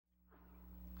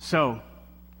So,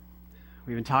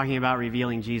 we've been talking about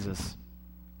revealing Jesus.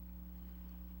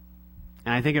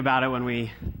 And I think about it when we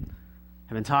have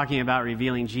been talking about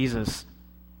revealing Jesus,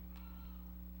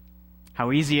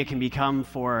 how easy it can become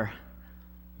for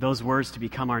those words to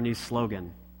become our new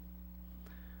slogan,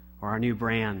 or our new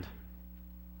brand,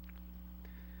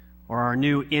 or our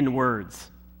new in words.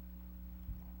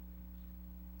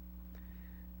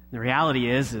 The reality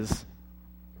is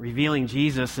revealing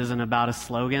Jesus isn't about a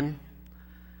slogan.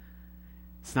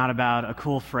 It's not about a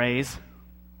cool phrase.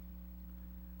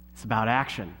 It's about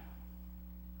action.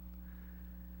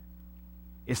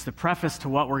 It's the preface to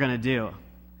what we're going to do.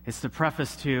 It's the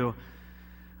preface to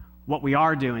what we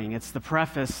are doing. It's the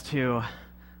preface to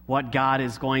what God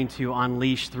is going to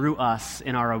unleash through us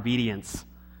in our obedience.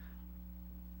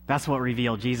 That's what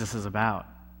Reveal Jesus is about.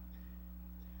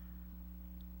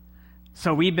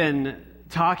 So we've been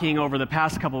talking over the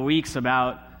past couple of weeks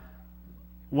about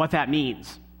what that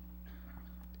means.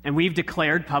 And we've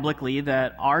declared publicly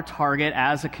that our target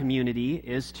as a community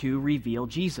is to reveal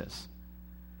Jesus.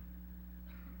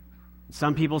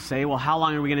 Some people say, well, how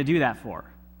long are we going to do that for?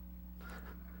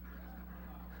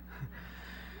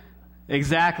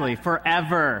 Exactly,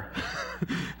 forever.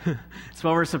 It's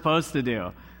what we're supposed to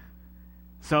do.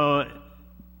 So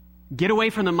get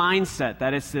away from the mindset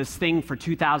that it's this thing for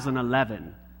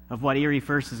 2011 of what Erie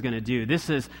First is going to do. This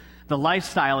is the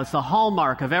lifestyle. It's the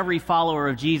hallmark of every follower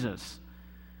of Jesus.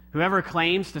 Whoever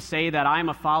claims to say that I'm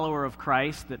a follower of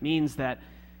Christ, that means that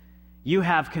you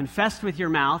have confessed with your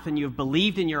mouth and you have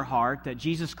believed in your heart that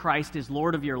Jesus Christ is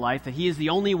Lord of your life, that He is the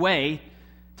only way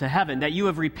to heaven, that you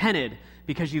have repented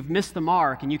because you've missed the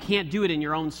mark and you can't do it in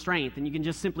your own strength, and you can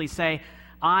just simply say,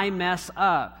 I mess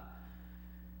up.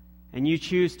 And you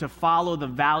choose to follow the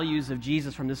values of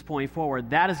Jesus from this point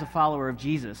forward. That is a follower of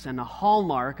Jesus. And the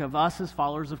hallmark of us as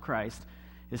followers of Christ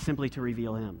is simply to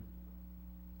reveal Him.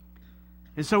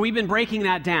 And so we've been breaking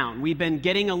that down. We've been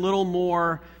getting a little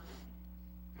more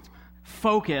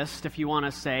focused, if you want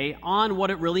to say, on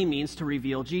what it really means to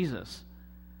reveal Jesus.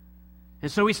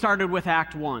 And so we started with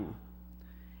Act 1.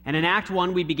 And in Act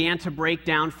 1, we began to break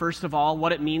down, first of all,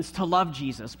 what it means to love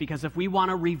Jesus. Because if we want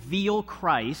to reveal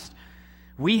Christ,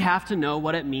 we have to know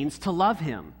what it means to love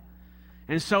Him.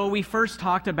 And so we first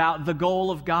talked about the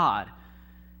goal of God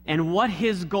and what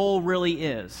His goal really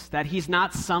is. That He's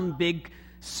not some big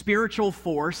spiritual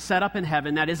force set up in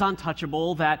heaven that is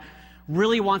untouchable, that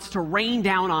really wants to rain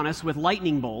down on us with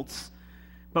lightning bolts.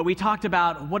 But we talked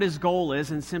about what His goal is,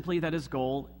 and simply that His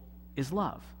goal is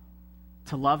love.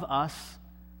 To love us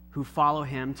who follow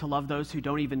Him, to love those who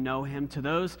don't even know Him, to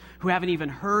those who haven't even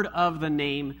heard of the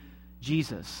name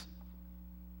Jesus.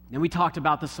 And we talked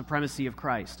about the supremacy of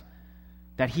Christ,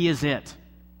 that He is it,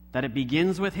 that it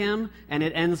begins with Him and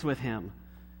it ends with Him,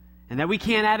 and that we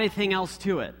can't add anything else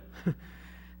to it.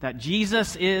 That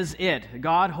Jesus is it,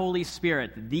 God, Holy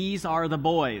Spirit. These are the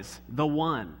boys, the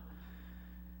one.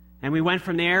 And we went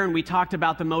from there and we talked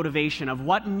about the motivation of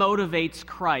what motivates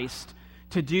Christ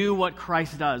to do what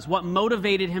Christ does, what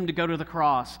motivated Him to go to the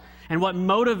cross, and what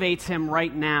motivates Him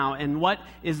right now, and what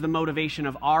is the motivation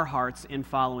of our hearts in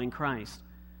following Christ.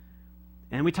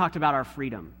 And we talked about our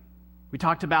freedom. We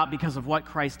talked about, because of what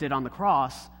Christ did on the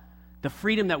cross, the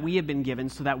freedom that we have been given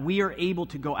so that we are able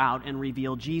to go out and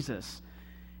reveal Jesus,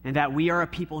 and that we are a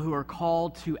people who are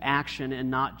called to action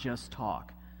and not just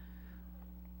talk.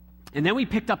 And then we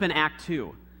picked up in Act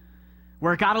 2,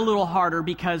 where it got a little harder,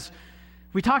 because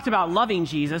we talked about loving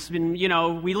Jesus, and,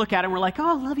 we look at it and we're like,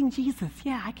 oh, loving Jesus,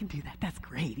 yeah, I can do that. That's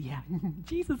great, yeah.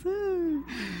 Jesus, ooh.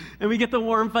 And we get the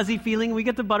warm, fuzzy feeling, we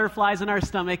get the butterflies in our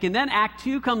stomach, and then Act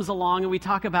 2 comes along and we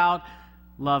talk about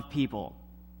love people.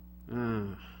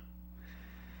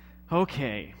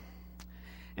 Okay.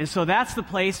 And so that's the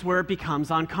place where it becomes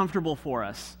uncomfortable for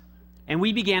us. And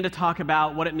we began to talk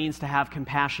about what it means to have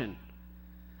compassion.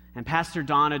 And Pastor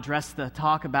Don addressed the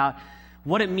talk about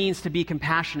what it means to be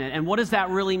compassionate. And what does that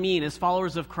really mean as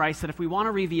followers of Christ, that if we want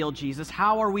to reveal Jesus,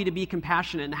 how are we to be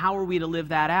compassionate and how are we to live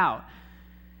that out?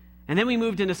 And then we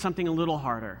moved into something a little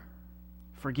harder,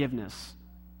 forgiveness.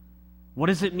 What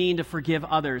does it mean to forgive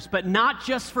others? But not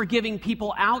just forgiving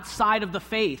people outside of the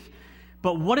faith,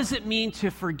 but what does it mean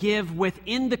to forgive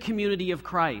within the community of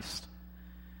Christ?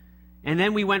 And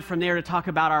then we went from there to talk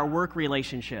about our work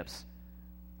relationships.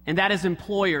 And that as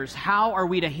employers, how are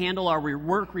we to handle our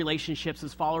work relationships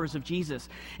as followers of Jesus?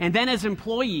 And then as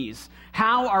employees,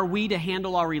 how are we to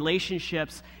handle our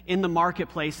relationships in the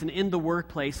marketplace and in the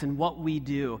workplace and what we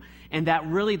do? And that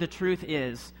really the truth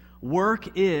is,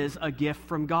 work is a gift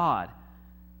from God.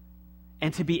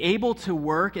 And to be able to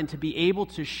work and to be able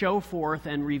to show forth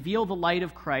and reveal the light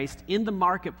of Christ in the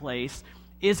marketplace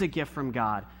is a gift from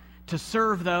God. to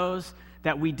serve those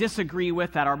that we disagree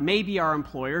with that are maybe our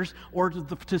employers, or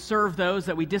to serve those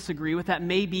that we disagree with that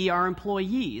may be our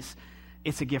employees.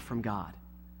 It's a gift from God,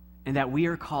 and that we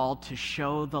are called to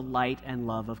show the light and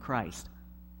love of Christ.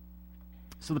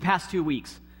 So the past 2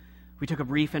 weeks, we took a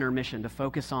brief intermission to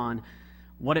focus on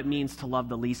what it means to love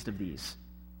the least of these.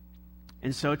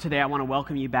 And so today I want to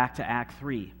welcome you back to Act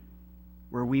 3,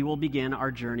 where we will begin our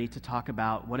journey to talk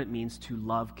about what it means to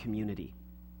love community.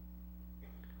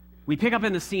 We pick up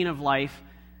in the scene of life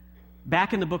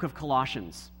back in the book of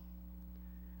Colossians,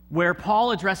 where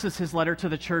Paul addresses his letter to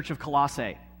the church of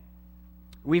Colossae.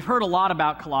 We've heard a lot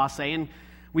about Colossae, and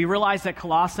we realize that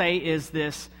Colossae is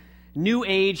this new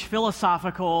age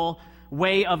philosophical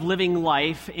way of living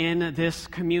life in this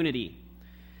community.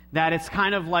 That it's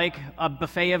kind of like a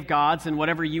buffet of gods, and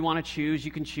whatever you want to choose,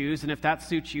 you can choose, and if that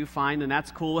suits you, fine, then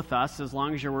that's cool with us, as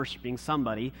long as you're worshiping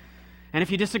somebody. And if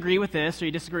you disagree with this or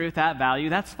you disagree with that value,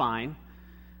 that's fine.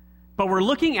 But we're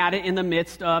looking at it in the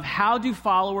midst of how do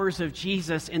followers of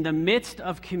Jesus in the midst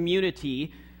of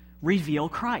community reveal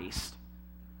Christ?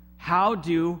 How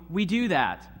do we do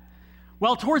that?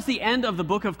 Well, towards the end of the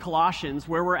book of Colossians,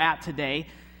 where we're at today,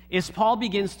 is Paul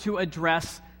begins to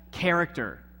address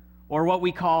character, or what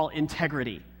we call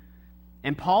integrity.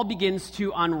 And Paul begins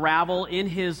to unravel in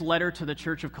his letter to the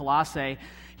church of Colossae.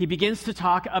 He begins to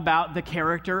talk about the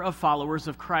character of followers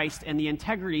of Christ and the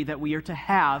integrity that we are to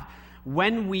have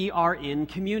when we are in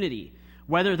community,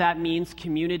 whether that means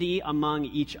community among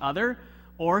each other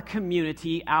or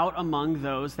community out among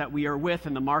those that we are with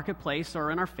in the marketplace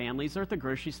or in our families or at the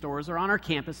grocery stores or on our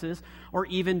campuses or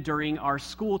even during our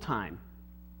school time.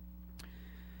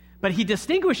 But he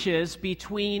distinguishes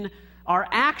between our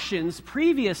actions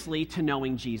previously to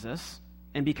knowing Jesus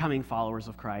and becoming followers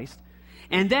of Christ,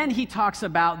 and then he talks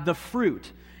about the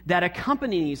fruit that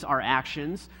accompanies our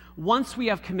actions once we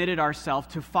have committed ourselves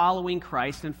to following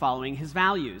Christ and following his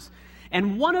values.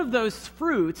 And one of those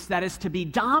fruits that is to be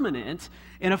dominant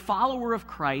in a follower of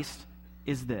Christ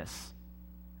is this: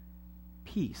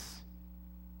 peace.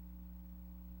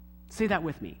 Say that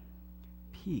with me.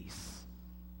 Peace.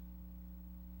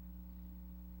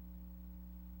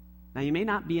 Now, you may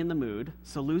not be in the mood,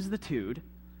 so lose the tude,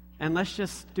 and let's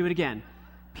just do it again.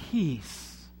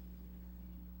 Peace.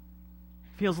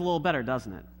 Feels a little better,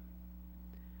 doesn't it?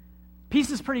 Peace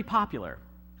is pretty popular.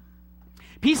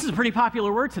 Peace is a pretty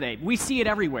popular word today. We see it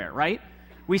everywhere, right?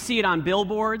 We see it on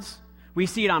billboards. We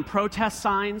see it on protest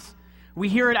signs. We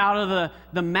hear it out of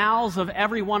the mouths of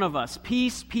every one of us.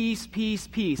 Peace, peace, peace,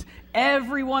 peace.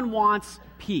 Everyone wants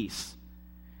peace.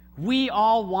 We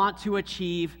all want to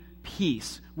achieve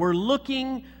peace. We're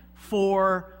looking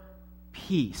for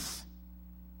peace.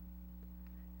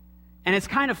 And it's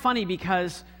kind of funny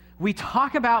because we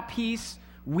talk about peace,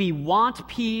 we want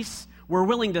peace, we're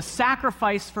willing to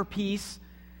sacrifice for peace,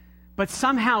 but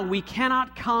somehow we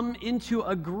cannot come into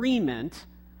agreement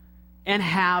and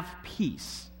have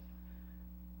peace.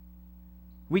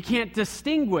 We can't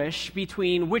distinguish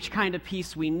between which kind of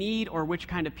peace we need or which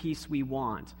kind of peace we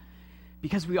want,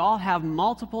 because we all have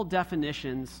multiple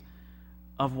definitions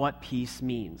of what peace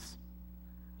means.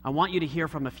 I want you to hear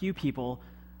from a few people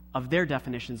of their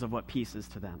definitions of what peace is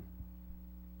to them.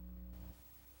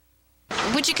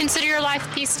 Would you consider your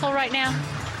life peaceful right now?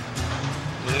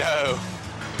 No,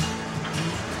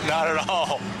 not at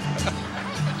all.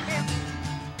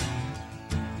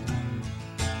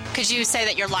 Could you say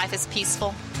that your life is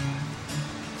peaceful?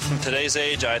 In today's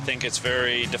age, I think it's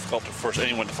very difficult for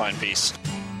anyone to find peace.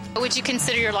 Would you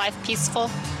consider your life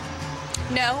peaceful?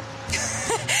 No.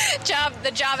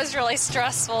 The job is really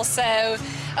stressful, so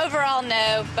overall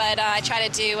no, but I try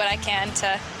to do what I can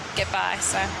to get by,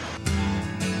 so.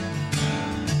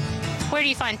 Where do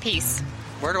you find peace?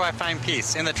 Where do I find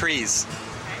peace? In the trees.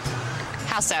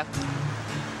 How so?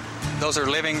 Those are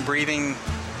living, breathing,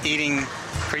 eating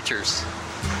creatures.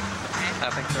 I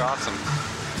think they're awesome.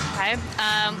 Okay.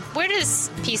 Where does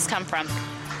peace come from?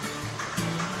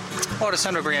 Well, to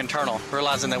some degree internal,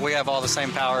 realizing that we have all the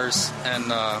same powers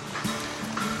and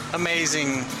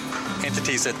amazing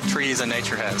entities that trees and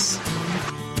nature has.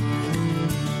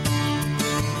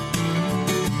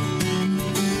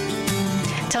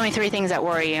 Tell me 3 things that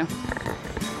worry you.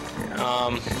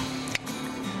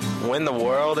 When the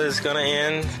world is going to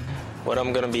end, what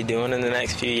I'm going to be doing in the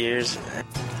next few years,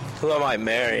 who I might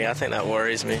marry, I think that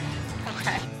worries me.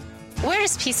 Okay. Where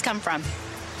does peace come from?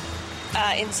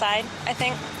 Inside, I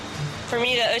think. For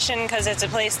me, the ocean, because it's a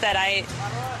place that I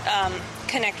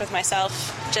connect with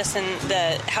myself, just in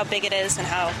how big it is and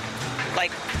how,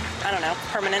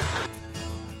 permanent.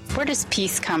 Where does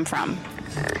peace come from?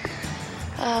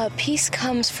 Peace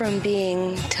comes from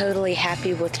being totally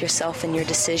happy with yourself and your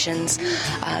decisions.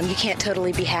 You can't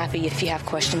totally be happy if you have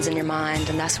questions in your mind,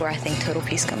 and that's where I think total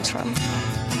peace comes from.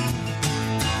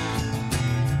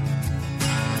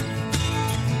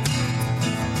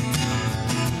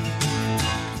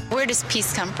 Where does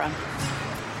peace come from?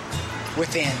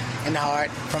 Within, in the heart,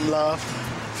 from love,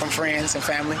 from friends and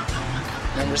family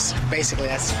members. Basically,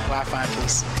 that's where I find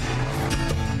peace.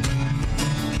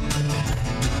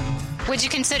 Would you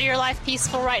consider your life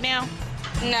peaceful right now?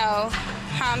 No,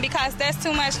 because there's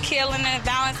too much killing and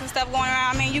violence and stuff going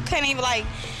around. I mean, you couldn't even, like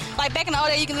back in the old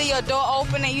days, you could leave your door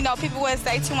open and, people wouldn't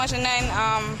say too much and nothing.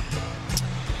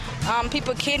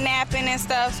 People kidnapping and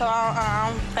stuff, so I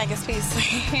don't think it's peace.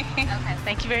 Okay,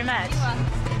 thank you very much.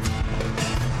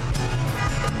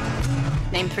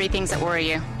 Name 3 things that worry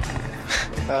you.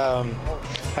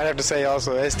 I'd have to say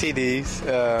also STDs,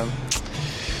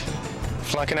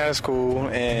 flunking out of school,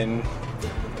 and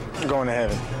going to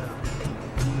heaven.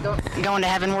 Going to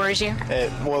heaven worries you?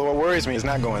 Well, what worries me is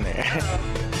not going there.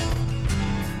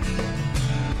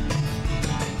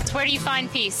 So where do you find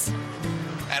peace?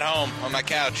 At home, on my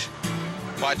couch,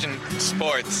 watching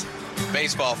sports,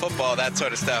 baseball, football, that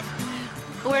sort of stuff.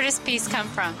 Where does peace come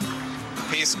from?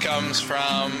 Peace comes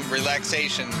from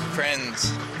relaxation,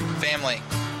 friends, family.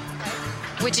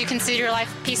 Would you consider your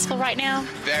life peaceful right now?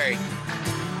 Very.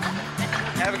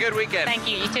 Have a good weekend. Thank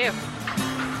you, you too.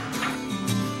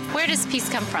 Where does peace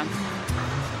come from?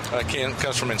 It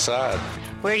comes from inside.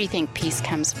 Where do you think peace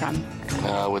comes from?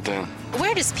 Within.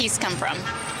 Where does peace come from?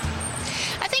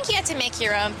 I think you have to make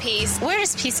your own peace. Where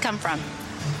does peace come from?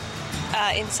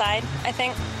 Inside, I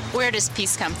think. Where does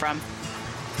peace come from?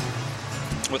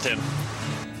 Within.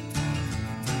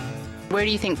 Where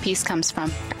do you think peace comes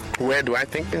from? Where do I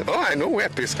think? Oh, I know where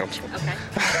peace comes from. Okay.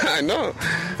 I know.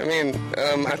 I mean,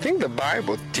 I think the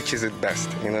Bible teaches it best.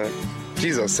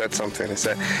 Jesus said something. He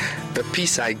said, "The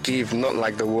peace I give, not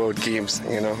like the world gives."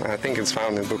 I think it's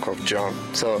found in the book of John.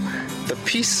 So, the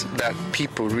peace that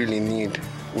people really need,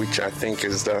 which I think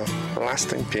is the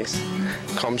lasting peace,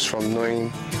 comes from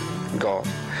knowing God.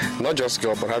 Not just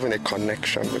God, but having a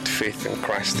connection with faith in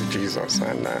Christ Jesus.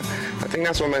 And I think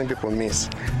that's what many people miss.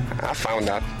 I found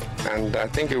that, and I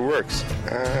think it works.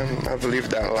 I've lived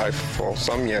that life for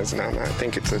some years now, and I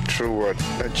think it's a true word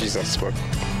that Jesus spoke.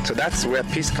 So that's where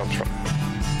peace comes from.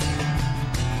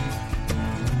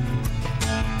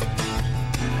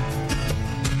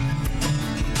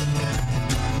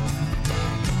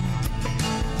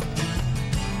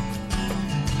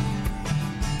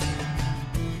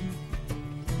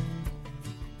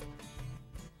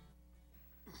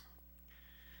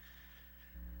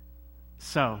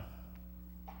 So,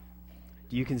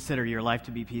 do you consider your life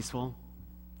to be peaceful?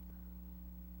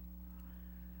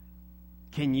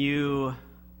 Can you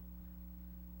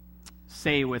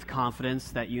say with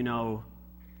confidence that you know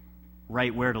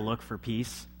right where to look for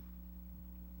peace,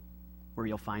 where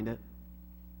you'll find it?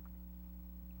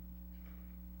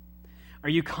 Are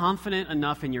you confident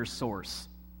enough in your source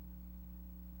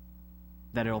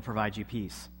that it'll provide you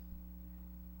peace?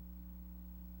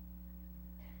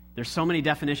 There's so many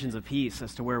definitions of peace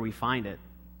as to where we find it.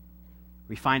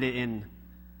 We find it in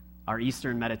our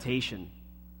Eastern meditation.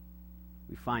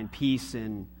 We find peace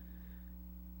in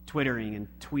twittering and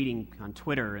tweeting on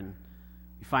Twitter, and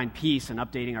we find peace in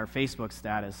updating our Facebook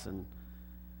status. And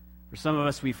for some of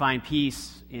us, we find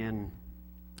peace in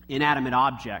inanimate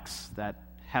objects that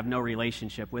have no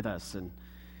relationship with us. And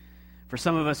for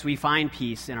some of us, we find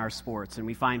peace in our sports, and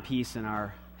we find peace in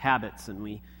our habits, and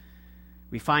we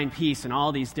find peace in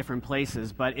all these different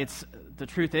places, but the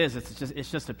truth is,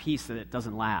 it's just a peace that it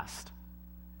doesn't last.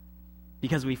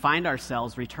 Because we find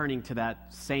ourselves returning to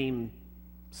that same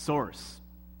source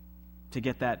to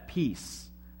get that peace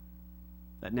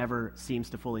that never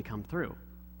seems to fully come through.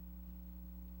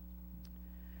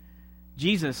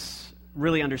 Jesus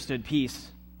really understood peace.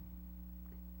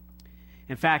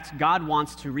 In fact, God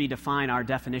wants to redefine our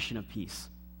definition of peace.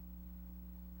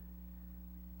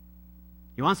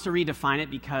 He wants to redefine it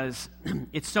because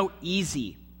it's so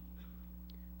easy,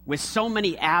 with so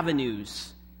many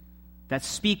avenues that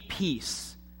speak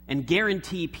peace and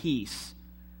guarantee peace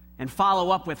and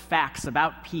follow up with facts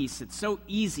about peace. It's so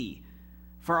easy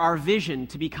for our vision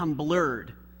to become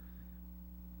blurred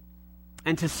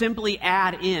and to simply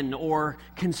add in or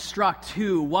construct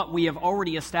to what we have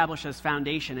already established as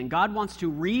foundation. And God wants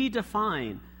to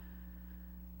redefine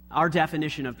our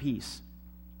definition of peace.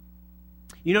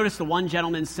 You notice the one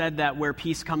gentleman said that where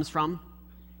peace comes from?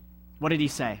 What did he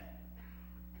say?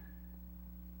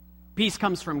 Peace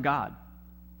comes from God.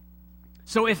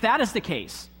 So if that is the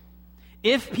case,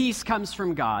 if peace comes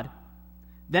from God,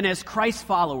 then as Christ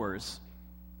followers,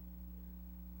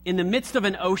 in the midst of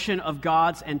an ocean of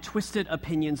gods and twisted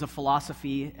opinions of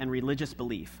philosophy and religious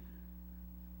belief.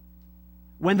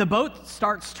 When the boat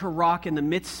starts to rock in the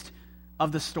midst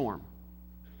of the storm,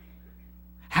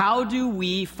 how do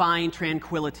we find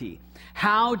tranquility?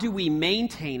 How do we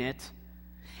maintain it?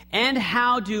 And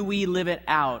how do we live it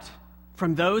out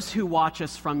from those who watch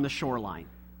us from the shoreline?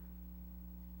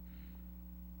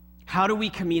 How do we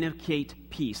communicate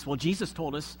peace? Well, Jesus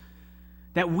told us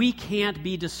that we can't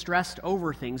be distressed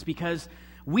over things because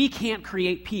we can't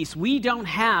create peace. We don't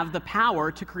have the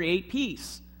power to create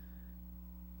peace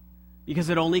because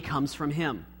it only comes from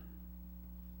Him.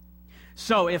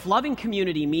 So if loving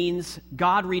community means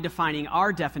God redefining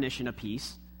our definition of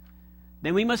peace,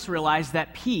 then we must realize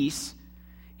that peace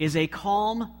is a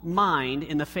calm mind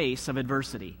in the face of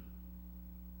adversity.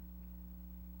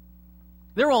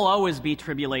 There will always be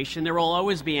tribulation. There will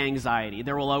always be anxiety.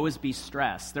 There will always be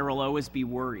stress. There will always be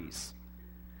worries.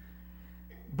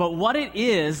 But what it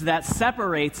is that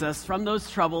separates us from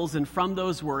those troubles and from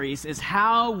those worries is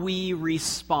how we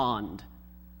respond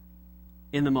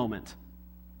in the moment.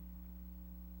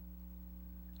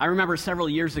 I remember several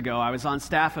years ago, I was on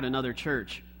staff at another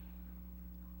church.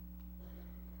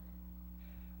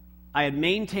 I had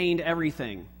maintained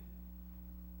everything.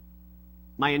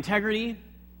 My integrity,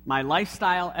 my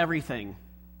lifestyle, everything.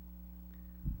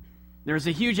 There was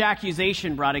a huge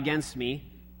accusation brought against me,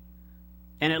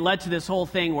 and it led to this whole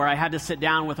thing where I had to sit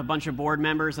down with a bunch of board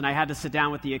members, and I had to sit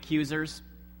down with the accusers.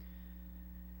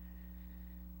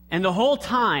 And the whole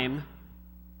time,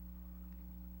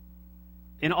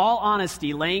 in all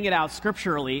honesty, laying it out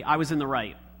scripturally, I was in the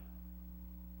right.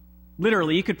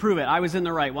 Literally, you could prove it. I was in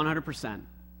the right 100%.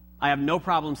 I have no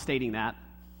problem stating that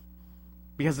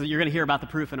because you're going to hear about the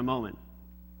proof in a moment.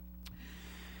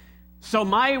 So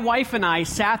my wife and I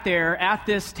sat there at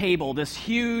this table, this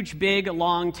huge, big,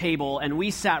 long table, and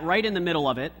we sat right in the middle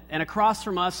of it, and across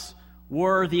from us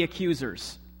were the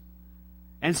accusers.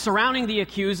 And surrounding the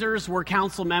accusers were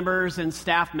council members and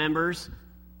staff members.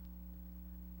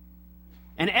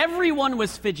 And everyone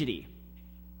was fidgety.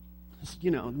 Just,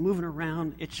 moving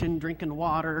around, itching, drinking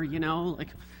water,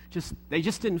 they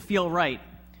just didn't feel right.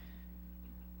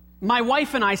 My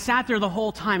wife and I sat there the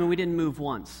whole time, and we didn't move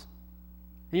once.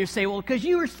 And you say, well, because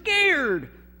you were scared.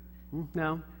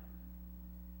 No.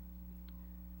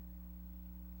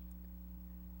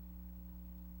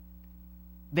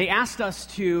 They asked us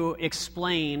to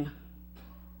explain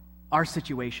our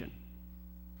situation.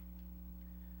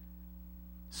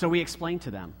 So we explained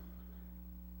to them.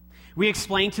 We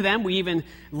explained to them. We even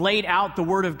laid out the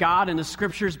Word of God and the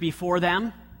Scriptures before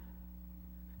them.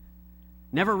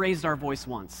 Never raised our voice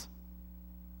once.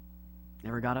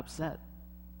 Never got upset.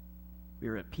 We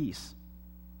were at peace.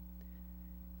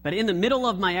 But in the middle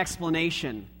of my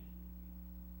explanation,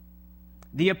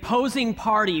 the opposing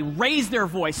party raised their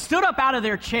voice, stood up out of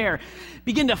their chair,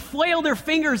 began to flail their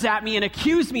fingers at me and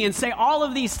accuse me and say all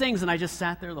of these things, and I just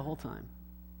sat there the whole time.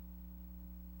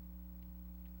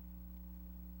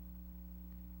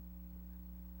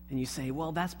 And you say,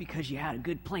 well, that's because you had a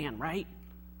good plan, right?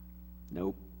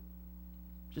 Nope.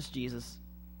 Just Jesus.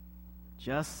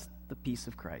 Just the peace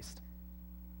of Christ.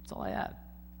 That's all I had.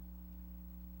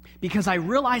 Because I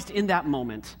realized in that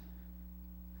moment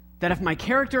that if my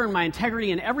character and my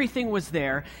integrity and everything was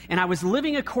there, and I was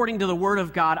living according to the Word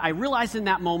of God, I realized in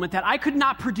that moment that I could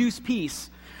not produce peace.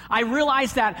 I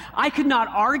realized that I could not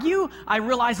argue. I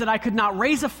realized that I could not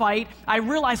raise a fight. I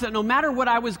realized that no matter what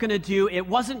I was going to do, it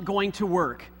wasn't going to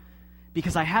work.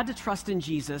 Because I had to trust in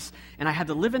Jesus, and I had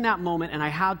to live in that moment, and I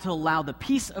had to allow the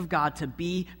peace of God to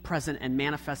be present and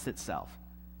manifest itself.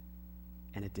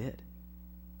 And it did.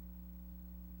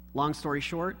 Long story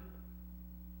short,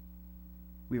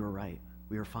 we were right.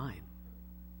 We were fine.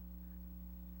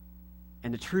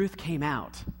 And the truth came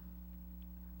out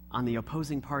on the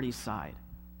opposing party's side.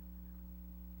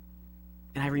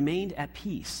 And I remained at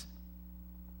peace.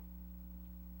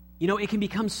 It can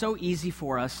become so easy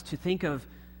for us to think of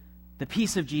the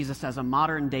peace of Jesus as a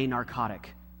modern-day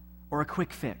narcotic or a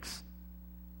quick fix.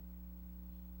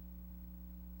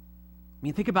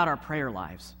 Think about our prayer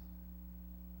lives.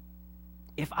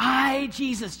 If I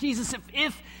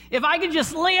could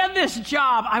just land this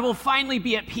job, I will finally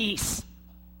be at peace.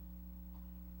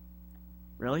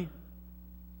 Really?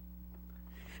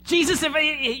 Jesus,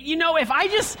 if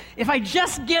I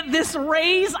just get this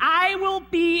raise, I will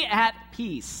be at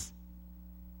peace.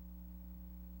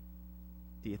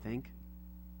 Do you think?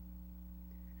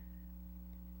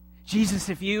 Jesus,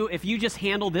 if you just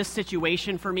handle this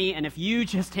situation for me, and if you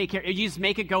just take care, if you just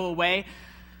make it go away,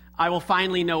 I will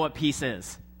finally know what peace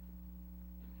is.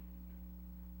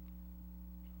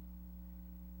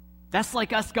 That's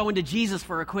like us going to Jesus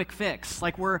for a quick fix.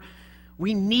 Like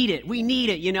we need it. We need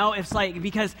it, you know? It's like,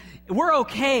 because we're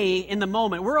okay in the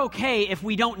moment. We're okay if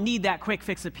we don't need that quick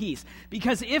fix of peace.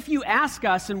 Because if you ask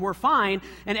us and we're fine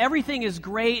and everything is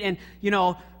great and, you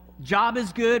know, job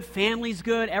is good, family's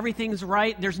good, everything's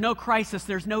right, there's no crisis,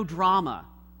 there's no drama,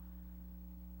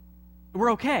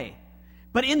 we're okay.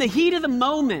 But in the heat of the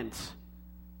moment,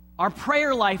 our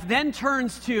prayer life then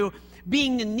turns to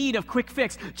being in need of quick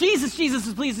fix. Jesus,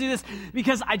 please do this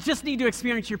because I just need to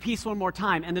experience your peace one more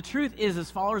time. And the truth is, as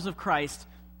followers of Christ,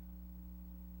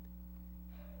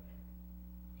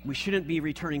 we shouldn't be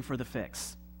returning for the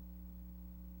fix.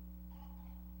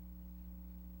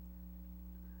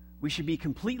 We should be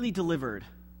completely delivered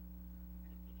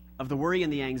of the worry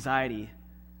and the anxiety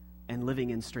and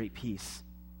living in straight peace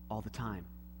all the time.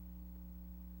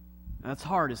 Now, that's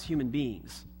hard as human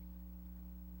beings.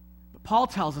 Paul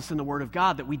tells us in the Word of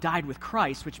God that we died with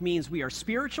Christ, which means we are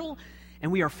spiritual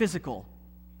and we are physical,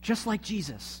 just like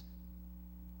Jesus.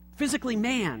 Physically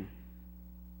man,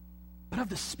 but of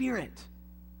the Spirit,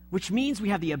 which means we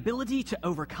have the ability to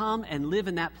overcome and live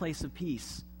in that place of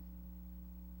peace.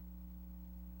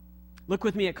 Look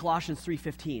with me at Colossians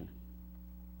 3:15.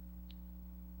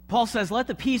 Paul says, "Let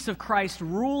the peace of Christ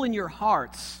rule in your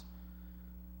hearts,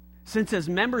 since as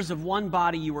members of one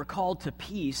body you were called to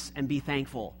peace, and be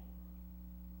thankful."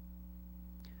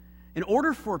 In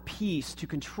order for peace to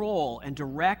control and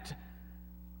direct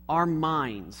our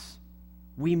minds,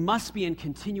 we must be in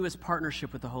continuous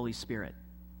partnership with the Holy Spirit.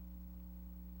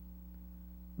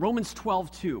 Romans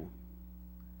 12:2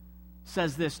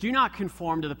 says this, "Do not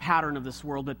conform to the pattern of this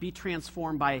world, but be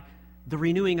transformed by the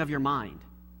renewing of your mind."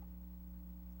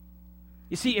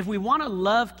 You see, if we want to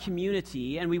love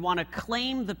community and we want to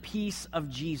claim the peace of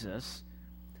Jesus,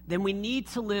 then we need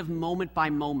to live moment by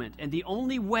moment. And the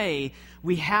only way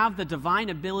we have the divine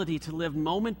ability to live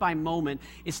moment by moment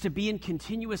is to be in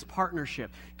continuous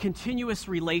partnership, continuous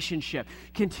relationship,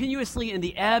 continuously in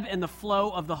the ebb and the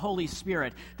flow of the Holy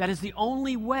Spirit. That is the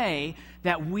only way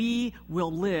that we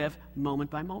will live moment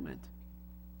by moment.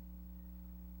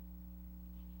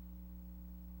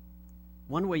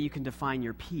 One way you can define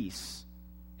your peace,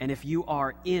 and if you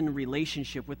are in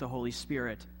relationship with the Holy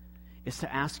Spirit, is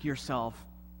to ask yourself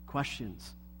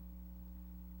questions.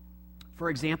 For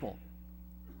example,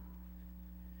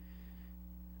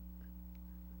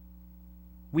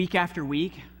 week after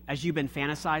week, as you've been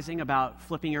fantasizing about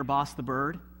flipping your boss the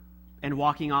bird and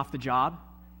walking off the job,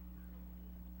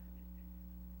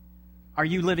 are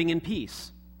you living in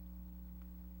peace?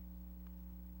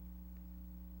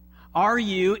 Are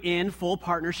you in full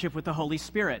partnership with the Holy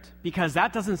Spirit? Because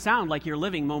that doesn't sound like you're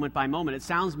living moment by moment. It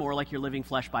sounds more like you're living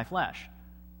flesh by flesh.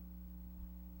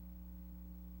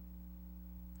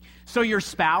 So your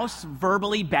spouse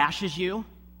verbally bashes you,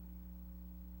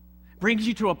 brings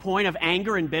you to a point of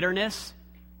anger and bitterness.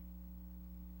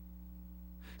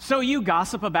 So you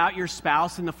gossip about your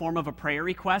spouse in the form of a prayer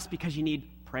request because you need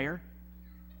prayer.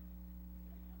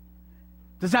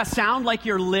 Does that sound like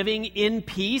you're living in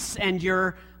peace and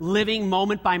you're living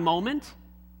moment by moment?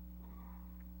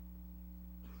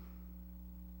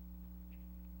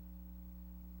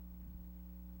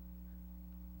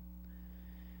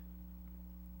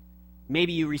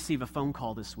 Maybe you receive a phone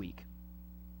call this week,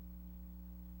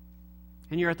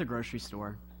 and you're at the grocery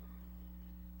store.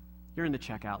 You're in the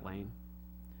checkout lane.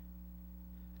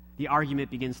 The argument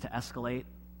begins to escalate.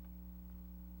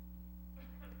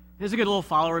 As a good little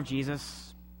follower of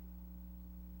Jesus,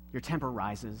 your temper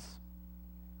rises.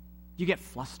 You get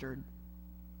flustered.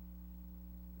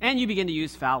 And you begin to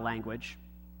use foul language.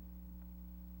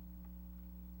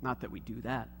 Not that we do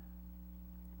that.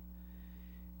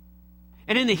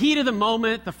 And in the heat of the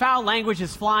moment, the foul language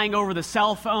is flying over the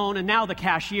cell phone, and now the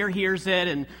cashier hears it,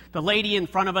 and the lady in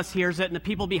front of us hears it, and the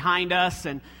people behind us.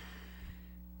 And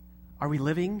are we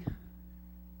living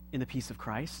in the peace of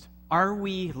Christ? Are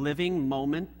we living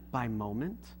moment by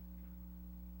moment?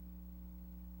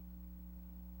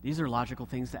 These are logical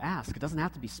things to ask. It doesn't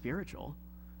have to be spiritual.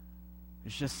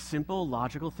 It's just simple,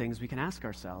 logical things we can ask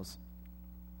ourselves.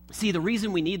 See, the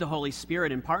reason we need the Holy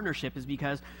Spirit in partnership is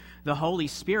because the Holy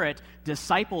Spirit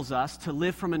disciples us to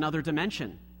live from another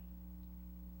dimension.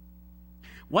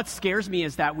 What scares me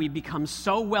is that we become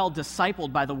so well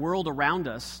discipled by the world around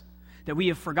us that we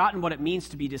have forgotten what it means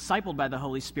to be discipled by the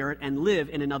Holy Spirit and live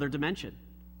in another dimension.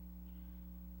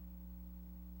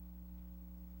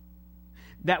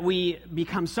 That we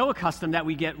become so accustomed that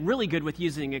we get really good with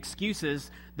using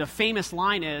excuses. The famous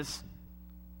line is,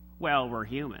 well, we're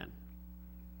human.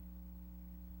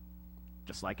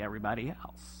 Just like everybody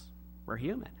else. We're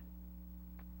human.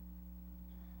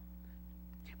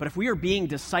 But if we are being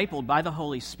discipled by the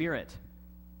Holy Spirit,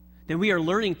 then we are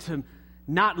learning to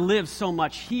not live so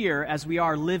much here as we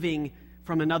are living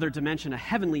from another dimension, a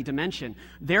heavenly dimension.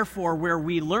 Therefore, where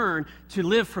we learn to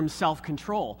live from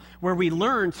self-control, where we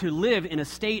learn to live in a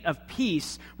state of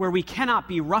peace, where we cannot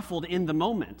be ruffled in the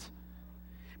moment,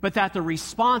 but that the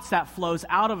response that flows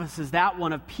out of us is that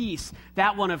one of peace,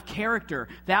 that one of character,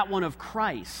 that one of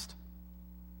Christ.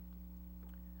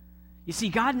 You see,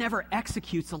 God never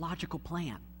executes a logical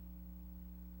plan.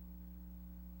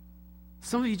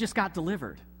 Some of you just got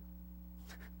delivered.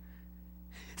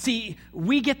 See,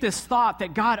 we get this thought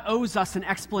that God owes us an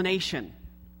explanation.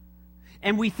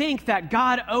 And we think that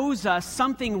God owes us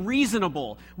something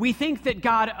reasonable. We think that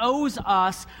God owes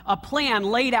us a plan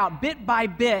laid out bit by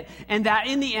bit, and that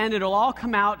in the end it'll all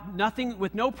come out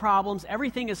with no problems,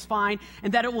 everything is fine,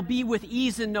 and that it will be with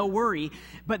ease and no worry.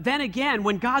 But then again,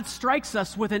 when God strikes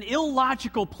us with an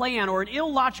illogical plan or an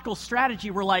illogical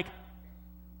strategy, we're like,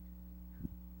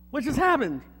 what just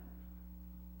happened?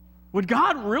 Would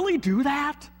God really do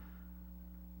that?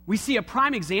 We see a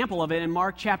prime example of it in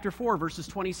Mark chapter 4, verses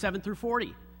 27 through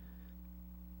 40.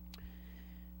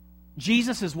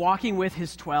 Jesus is walking with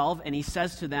his 12, and he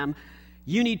says to them,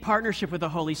 you need partnership with the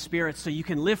Holy Spirit so you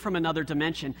can live from another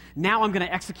dimension. Now I'm going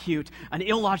to execute an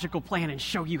illogical plan and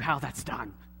show you how that's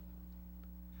done.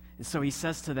 And so he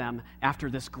says to them, after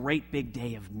this great big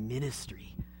day of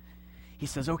ministry, he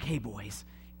says, okay, boys,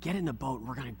 get in the boat and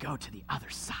we're going to go to the other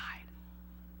side.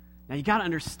 Now, you got to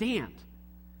understand,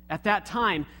 at that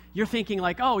time, you're thinking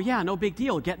like, oh, yeah, no big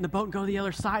deal. Get in the boat and go to the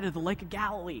other side of the Lake of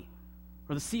Galilee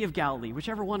or the Sea of Galilee,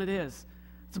 whichever one it is.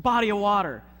 It's a body of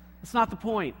water. That's not the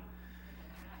point.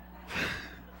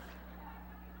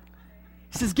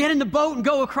 He says, get in the boat and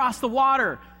go across the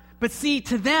water. But see,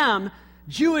 to them,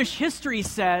 Jewish history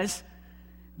says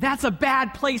that's a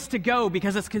bad place to go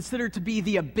because it's considered to be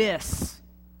the abyss.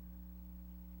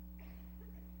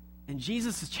 And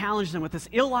Jesus has challenged them with this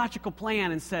illogical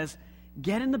plan and says,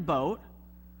 get in the boat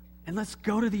and let's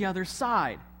go to the other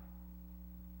side.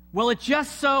 Well, it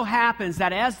just so happens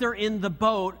that as they're in the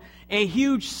boat, a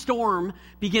huge storm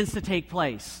begins to take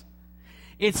place.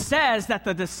 It says that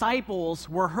the disciples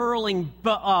were hurling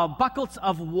buckets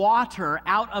of water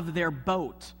out of their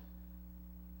boat.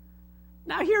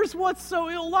 Now, here's what's so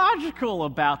illogical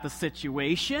about the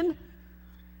situation,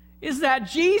 is that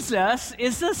Jesus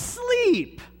is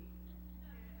asleep.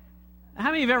 How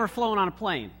many of you have ever flown on a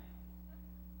plane?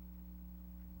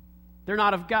 They're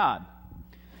not of God.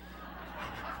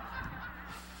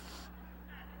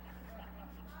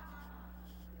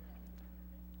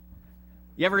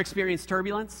 You ever experienced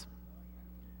turbulence?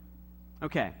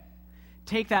 Okay.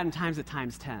 Take that and times it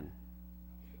times 10.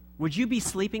 Would you be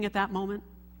sleeping at that moment?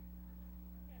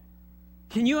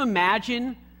 Can you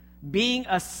imagine being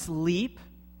asleep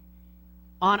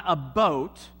on a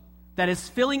boat that is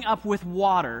filling up with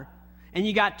water, and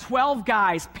you got 12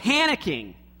 guys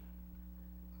panicking,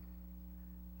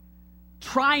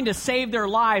 trying to save their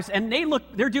lives, and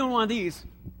they're doing one of these.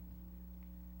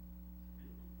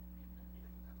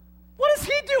 What is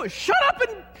he doing? Shut up and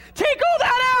take all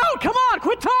that out. Come on,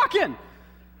 quit talking.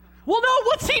 Well, no,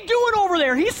 what's he doing over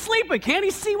there? He's sleeping. Can't he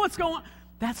see what's going on?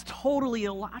 That's totally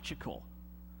illogical.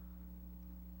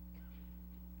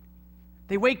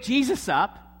 They wake Jesus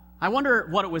up. I wonder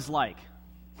what it was like.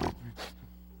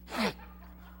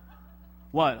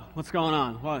 What? What's going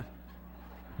on? What?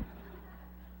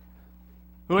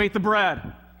 Who ate the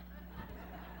bread?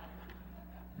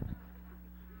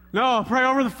 No, pray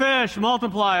over the fish,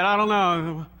 multiply it. I don't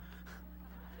know.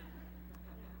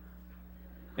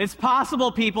 It's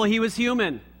possible, people, he was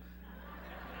human.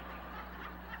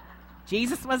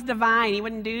 Jesus was divine. He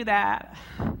wouldn't do that.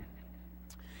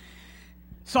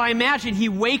 So I imagine he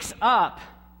wakes up,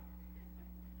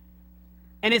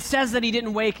 and it says that he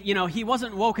didn't wake, he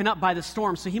wasn't woken up by the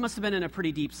storm, so he must have been in a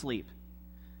pretty deep sleep.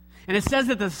 And it says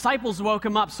that the disciples woke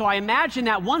him up, so I imagine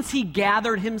that once he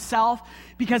gathered himself,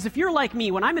 because if you're like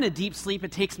me, when I'm in a deep sleep,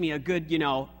 it takes me a good,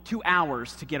 2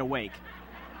 hours to get awake.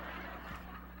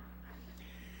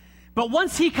 But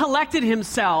once he collected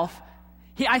himself,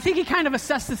 I think he kind of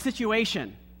assessed the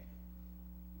situation.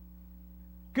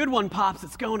 Good one, Pops,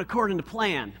 it's going according to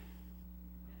plan.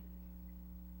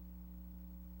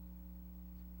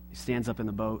 He stands up in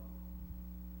the boat.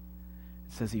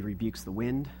 It says he rebukes the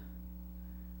wind,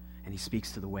 and he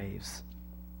speaks to the waves.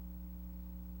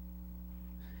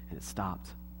 And it stopped.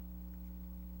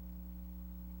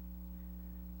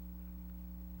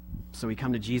 So we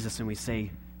come to Jesus and we say,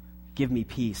 give me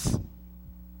peace.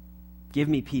 Give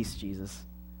me peace, Jesus.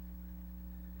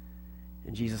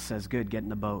 And Jesus says, good, get in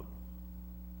the boat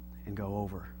and go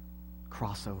over.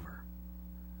 Cross over.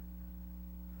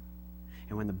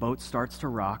 And when the boat starts to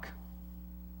rock,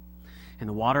 and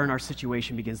the water in our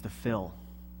situation begins to fill,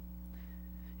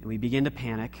 and we begin to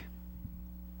panic,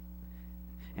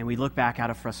 and we look back out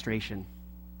of frustration,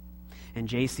 and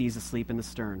JC's asleep in the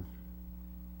stern.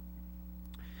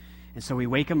 And so we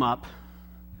wake him up.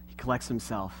 He collects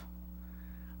himself.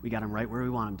 We got him right where we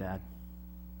want him, Dad.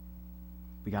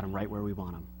 We got him right where we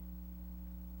want him.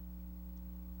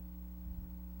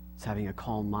 It's having a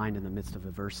calm mind in the midst of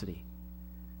adversity.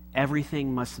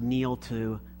 Everything must kneel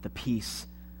to the peace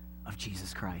of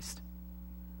Jesus Christ.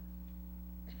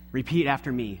 Repeat after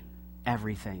me.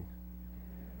 Everything.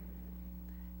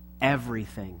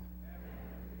 Everything.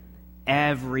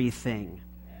 Everything.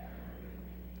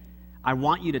 I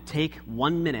want you to take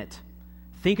 1 minute.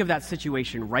 Think of that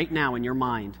situation right now in your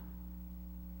mind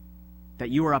that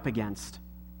you are up against,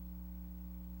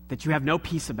 that you have no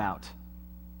peace about.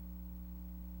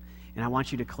 And I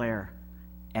want you to declare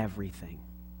everything.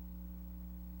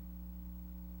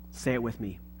 Say it with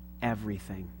me.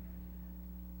 Everything.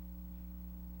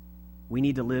 We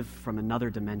need to live from another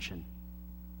dimension.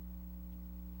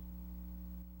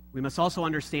 We must also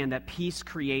understand that peace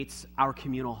creates our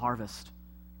communal harvest.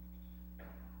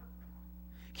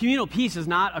 Communal peace is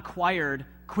not acquired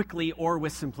quickly or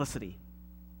with simplicity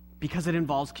because it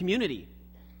involves community.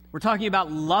 We're talking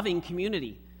about loving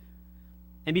community.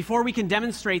 And before we can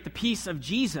demonstrate the peace of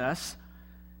Jesus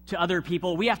to other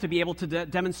people, we have to be able to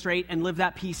demonstrate and live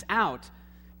that peace out.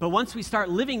 But once we start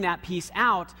living that peace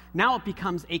out, now it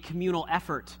becomes a communal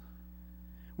effort,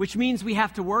 which means we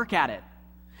have to work at it,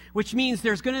 which means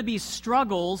there's going to be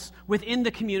struggles within the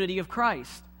community of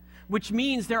Christ, which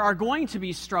means there are going to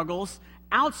be struggles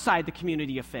outside the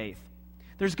community of faith.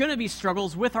 There's going to be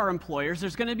struggles with our employers.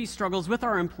 There's going to be struggles with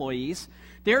our employees.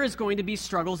 There is going to be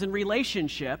struggles in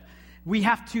relationship. We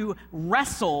have to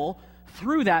wrestle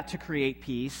through that to create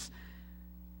peace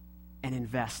and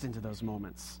invest into those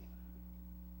moments.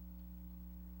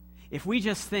 If we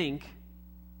just think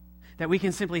that we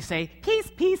can simply say, peace,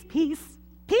 peace, peace,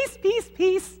 peace, peace,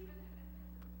 peace,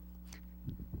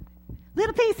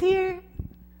 little piece here,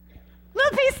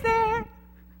 little piece there,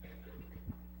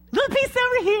 little piece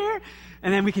over here,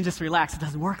 and then we can just relax. It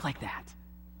doesn't work like that.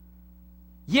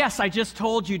 Yes, I just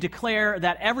told you, declare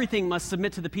that everything must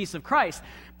submit to the peace of Christ.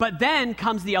 But then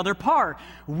comes the other part.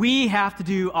 We have to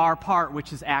do our part,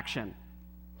 which is action.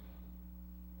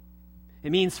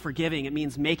 It means forgiving. It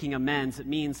means making amends. It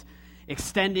means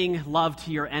extending love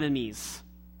to your enemies.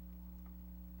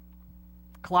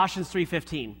 Colossians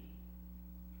 3:15.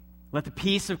 Let the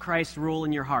peace of Christ rule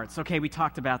in your hearts. Okay, we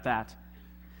talked about that.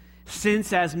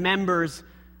 Since as members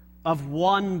of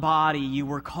one body you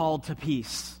were called to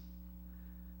peace.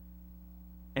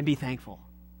 And be thankful.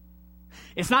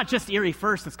 It's not just Erie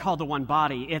First that's called to one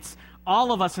body. It's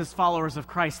all of us as followers of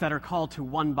Christ that are called to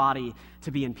one body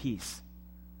to be in peace.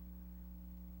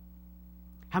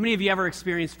 How many of you ever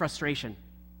experienced frustration?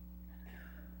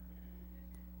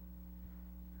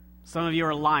 Some of you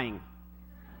are lying.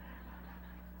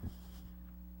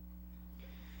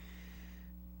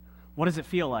 What does it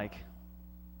feel like?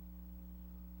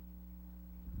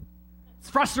 It's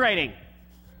frustrating.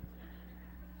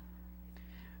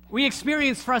 We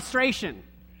experience frustration.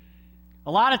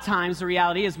 A lot of times, the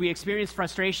reality is we experience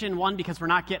frustration, 1, because we're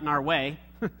not getting our way,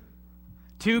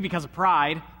 2, because of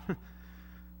pride,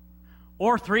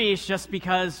 or 3, it's just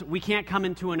because we can't come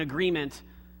into an agreement.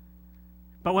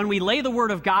 But when we lay the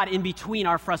Word of God in between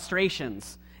our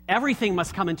frustrations, everything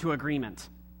must come into agreement.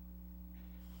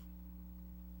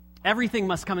 Everything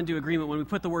must come into agreement when we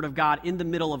put the Word of God in the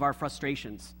middle of our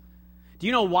frustrations. Do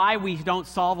you know why we don't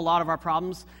solve a lot of our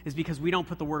problems? Is because we don't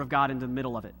put the Word of God into the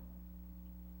middle of it.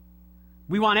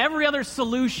 We want every other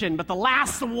solution, but the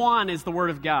last one is the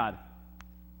Word of God.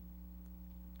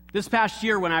 This past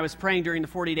year when I was praying during the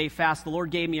 40-day fast, the Lord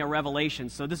gave me a revelation.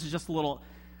 So this is just a little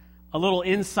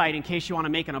insight in case you want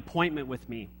to make an appointment with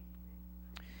me.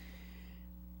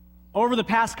 Over the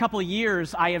past couple of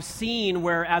years, I have seen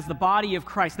where as the body of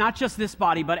Christ, not just this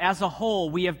body, but as a whole,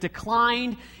 we have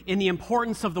declined in the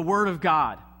importance of the Word of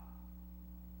God.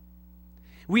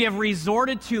 We have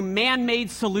resorted to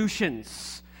man-made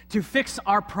solutions to fix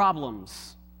our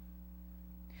problems.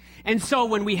 And so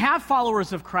when we have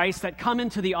followers of Christ that come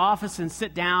into the office and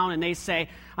sit down and they say,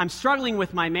 I'm struggling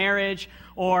with my marriage,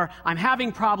 or I'm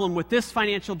having problem with this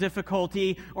financial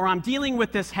difficulty, or I'm dealing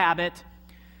with this habit,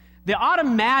 the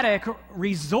automatic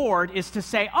resort is to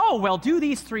say, oh, well, do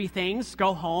these 3 things,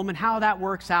 go home, and how that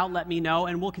works out, let me know,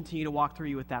 and we'll continue to walk through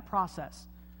you with that process.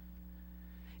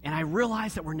 And I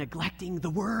realize that we're neglecting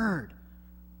the Word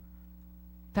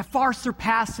that far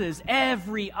surpasses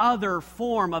every other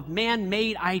form of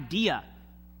man-made idea.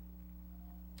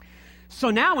 So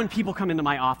now when people come into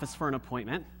my office for an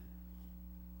appointment,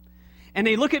 and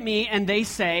they look at me and they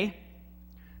say,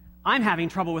 I'm having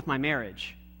trouble with my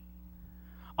marriage,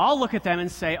 I'll look at them and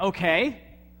say, okay,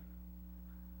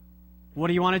 what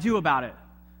do you want to do about it?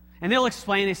 And they'll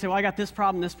explain. They say, well, I got this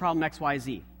problem, X, Y,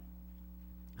 Z.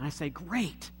 And I say,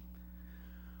 great.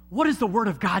 What does the Word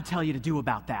of God tell you to do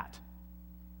about that?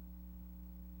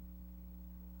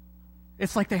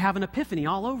 It's like they have an epiphany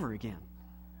all over again.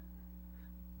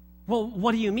 Well,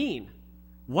 what do you mean?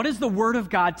 What does the Word of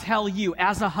God tell you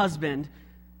as a husband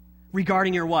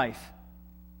regarding your wife?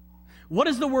 What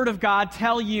does the Word of God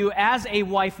tell you as a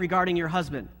wife regarding your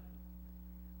husband?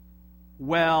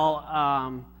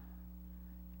 Well,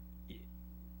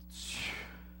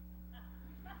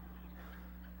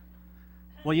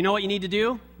 you know what you need to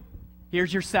do?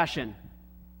 Here's your session.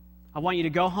 I want you to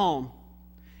go home,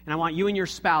 and I want you and your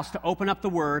spouse to open up the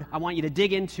Word. I want you to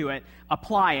dig into it,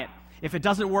 apply it. If it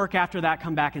doesn't work after that,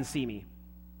 come back and see me.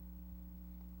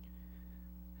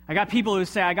 I got people who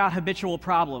say, I got habitual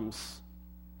problems.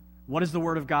 What does the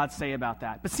Word of God say about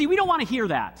that? But see, we don't want to hear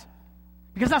that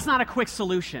because that's not a quick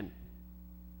solution.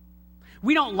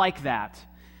 We don't like that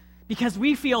because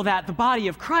we feel that the body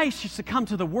of Christ should succumb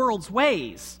to the world's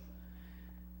ways.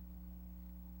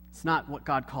 It's not what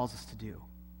God calls us to do.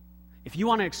 If you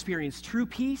want to experience true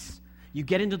peace, you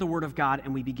get into the Word of God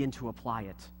and we begin to apply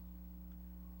it.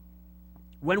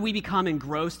 When we become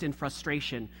engrossed in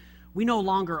frustration, we no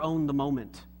longer own the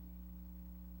moment.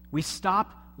 We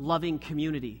stop loving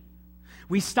community.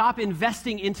 We stop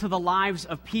investing into the lives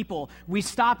of people. We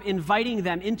stop inviting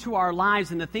them into our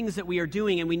lives and the things that we are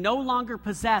doing, and we no longer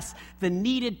possess the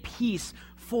needed peace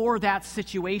for that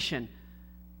situation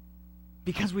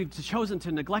because we've chosen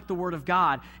to neglect the Word of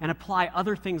God and apply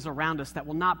other things around us that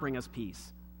will not bring us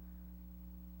peace.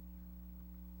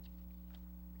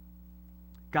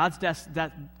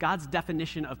 God's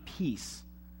definition of peace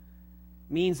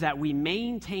means that we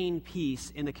maintain peace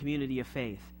in the community of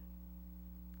faith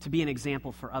to be an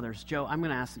example for others. Joe, I'm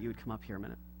going to ask that you would come up here a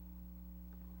minute.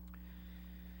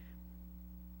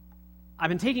 I've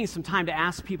been taking some time to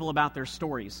ask people about their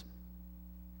stories,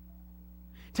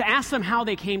 to ask them how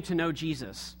they came to know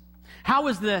Jesus. How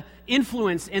was the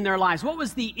influence in their lives? What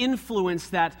was the influence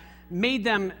that made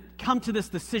them come to this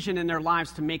decision in their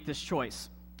lives to make this choice?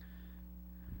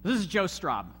 This is Joe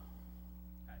Straub.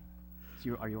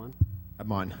 Are you on?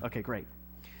 I'm on. Okay, great.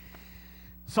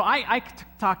 So I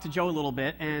talked to Joe a little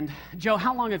bit, and Joe,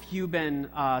 how long have you been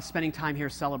spending time here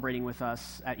celebrating with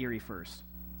us at Erie First?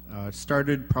 It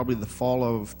started probably the fall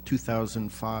of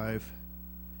 2005.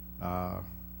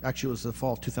 Actually, it was the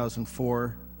fall of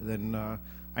 2004. Then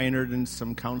I entered in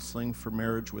some counseling for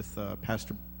marriage with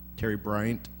Pastor Terry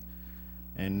Bryant,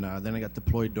 and then I got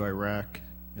deployed to Iraq.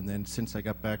 And then since I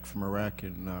got back from Iraq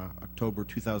in October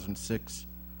 2006,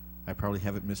 I probably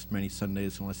haven't missed many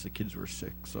Sundays unless the kids were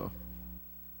sick. So,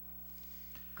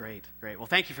 great. Well,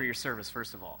 thank you for your service,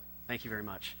 first of all. Thank you very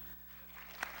much.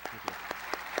 Thank you.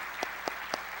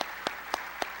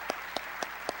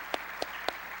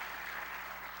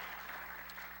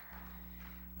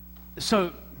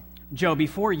 So, Joe,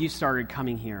 before you started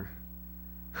coming here,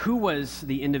 who was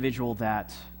the individual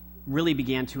that really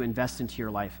began to invest into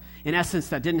your life? In essence,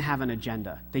 that didn't have an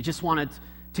agenda. They just wanted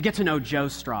to get to know Joe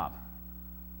Straub.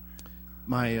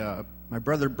 My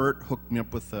brother Bert hooked me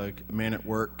up with a man at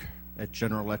work at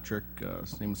General Electric.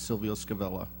 His name is Silvio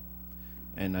Scavella.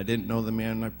 And I didn't know the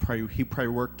man. We probably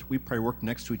worked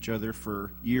next to each other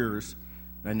for years.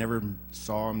 I never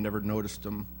saw him, never noticed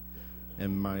him.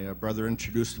 And my brother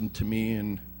introduced him to me,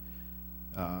 and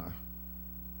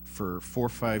for 4 or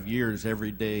 5 years,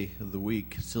 every day of the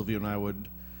week, Silvio and I would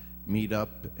meet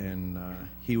up, and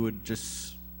he'd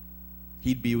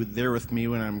be there with me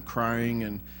when I'm crying,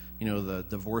 and the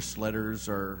divorce letters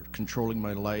are controlling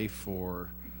my life, or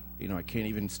I can't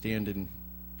even stand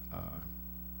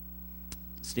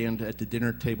at the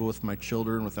dinner table with my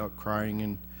children without crying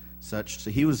and such. So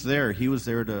he was there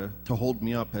to hold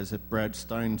me up, as Brad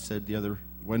Stein said the other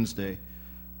Wednesday,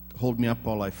 to hold me up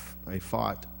while I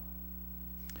fought.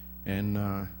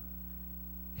 And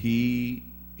he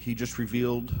just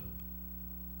revealed,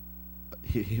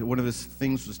 one of his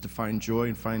things was to find joy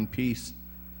and find peace.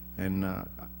 And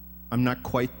I'm not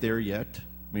quite there yet.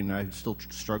 I mean, I still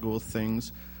struggle with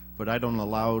things, but I don't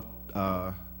allow,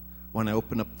 when I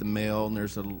open up the mail and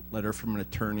there's a letter from an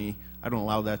attorney, I don't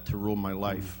allow that to rule my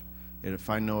life. And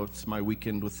if I know it's my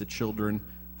weekend with the children,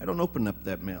 I don't open up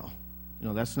that mail.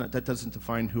 That doesn't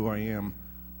define who I am.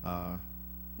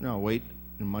 Wait.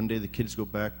 And Monday the kids go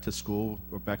back to school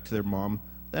or back to their mom.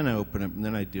 Then I open it and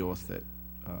then I deal with it.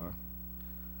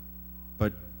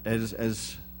 But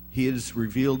as he has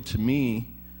revealed to me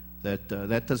that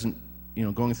that doesn't,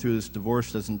 going through this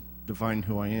divorce doesn't define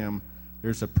who I am.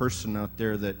 There's a person out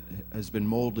there that has been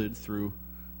molded through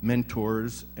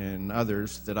mentors and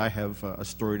others that I have a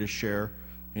story to share.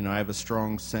 I have a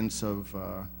strong sense of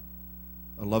a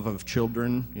love of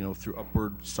children, through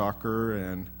Upward Soccer,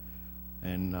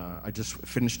 and I just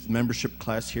finished the membership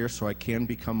class here so I can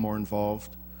become more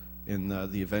involved in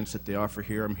the events that they offer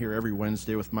here. I'm here every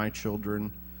Wednesday with my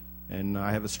children, and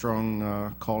I have a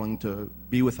strong calling to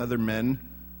be with other men,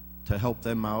 to help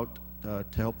them out, to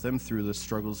help them through the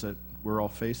struggles that we're all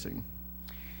facing.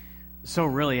 So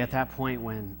really, at that point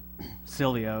when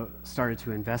Silvio started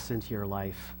to invest into your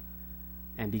life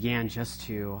and began just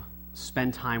to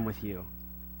spend time with you,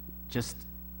 just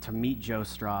to meet Joe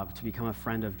Straub, to become a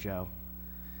friend of Joe,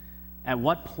 at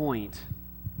what point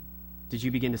did you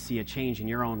begin to see a change in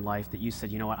your own life that you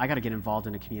said, I got to get involved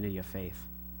in a community of faith?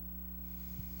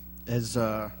 It's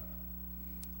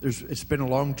been a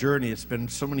long journey. It's been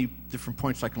so many different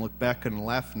points I can look back and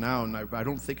laugh now, and I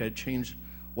don't think I'd change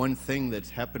one thing that's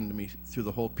happened to me through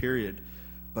the whole period.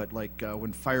 But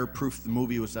when Fireproof, the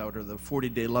movie, was out, or the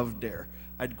 40-Day Love Dare,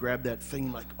 I'd grab that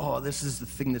thing like, oh, this is the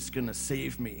thing that's going to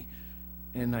save me.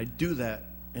 And I'd do that,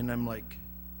 and I'm like,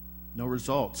 no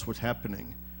results. What's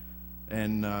happening?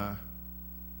 And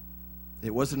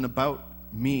it wasn't about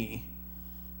me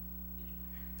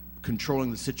controlling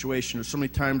the situation. There's so many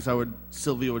times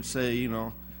Silvio would say,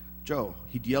 Joe,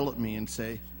 he'd yell at me and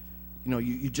say,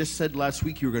 you just said last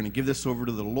week you were going to give this over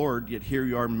to the Lord, yet here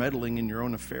you are meddling in your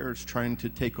own affairs, trying to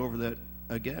take over that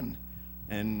again.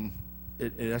 And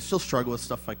I still struggle with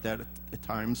stuff like that at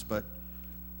times, but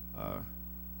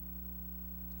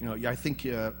I think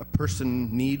a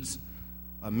person needs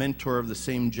a mentor of the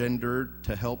same gender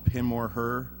to help him or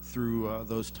her through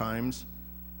those times.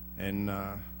 And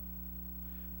I'm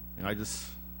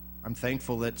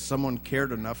thankful that someone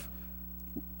cared enough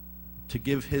to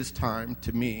give his time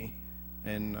to me,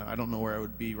 and I don't know where I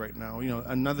would be right now.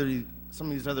 Some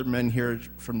of these other men here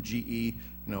from GE,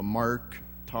 Mark,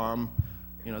 Tom,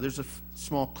 there's a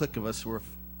small clique of us where if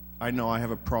I know I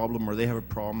have a problem or they have a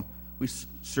problem, we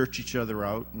search each other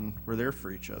out, and we're there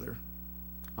for each other.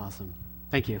 Awesome.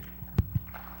 Thank you.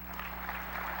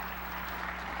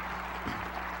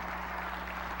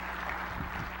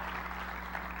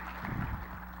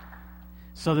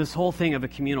 So this whole thing of a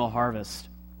communal harvest,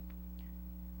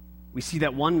 we see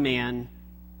that one man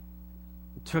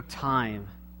took time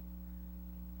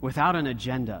without an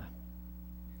agenda.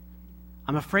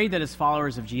 I'm afraid that as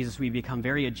followers of Jesus, we become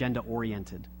very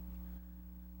agenda-oriented.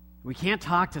 We can't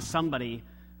talk to somebody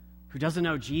who doesn't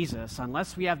know Jesus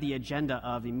unless we have the agenda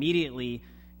of immediately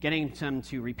getting them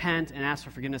to repent and ask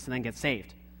for forgiveness and then get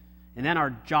saved. And then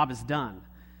our job is done.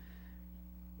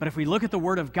 But if we look at the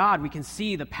Word of God, we can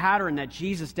see the pattern that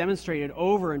Jesus demonstrated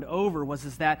over and over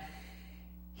is that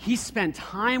he spent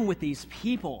time with these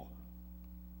people.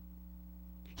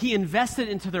 He invested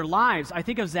into their lives. I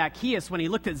think of Zacchaeus when he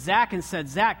looked at Zach and said,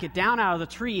 Zach, get down out of the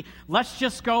tree. Let's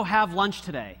just go have lunch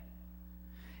today.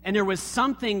 And there was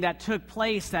something that took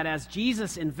place that as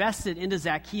Jesus invested into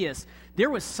Zacchaeus,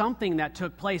 there was something that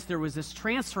took place. There was this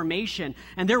transformation,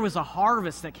 and there was a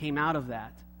harvest that came out of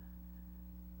that.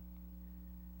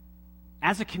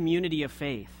 As a community of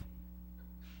faith,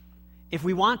 if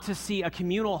we want to see a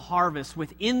communal harvest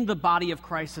within the body of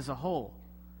Christ as a whole,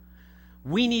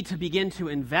 we need to begin to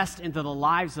invest into the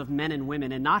lives of men and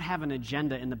women and not have an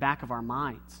agenda in the back of our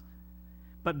minds,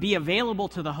 but be available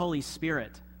to the Holy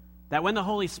Spirit, that when the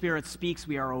Holy Spirit speaks,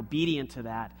 we are obedient to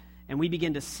that, and we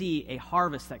begin to see a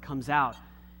harvest that comes out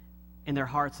in their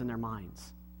hearts and their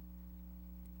minds.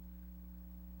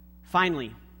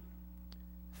 Finally,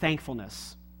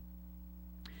 thankfulness.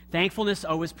 Thankfulness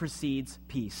always precedes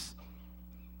peace.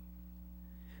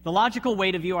 The logical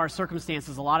way to view our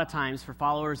circumstances a lot of times for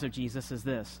followers of Jesus is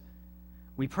this.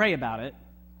 We pray about it.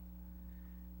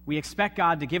 We expect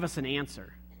God to give us an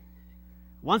answer.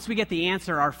 Once we get the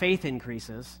answer, our faith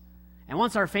increases. And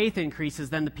once our faith increases,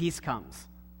 then the peace comes.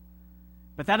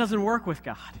 But that doesn't work with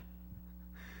God.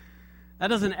 That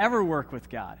doesn't ever work with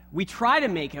God. We try to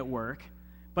make it work,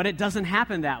 but it doesn't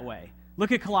happen that way.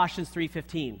 Look at Colossians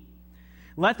 3:15.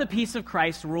 Let the peace of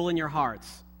Christ rule in your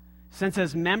hearts, since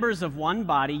as members of one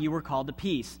body you were called to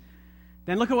peace.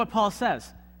 Then look at what Paul says,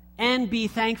 and be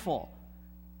thankful.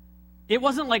 It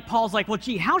wasn't like Paul's like, well,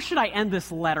 gee, how should I end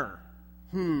this letter?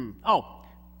 Oh,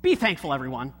 be thankful,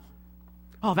 everyone.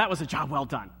 Oh, that was a job well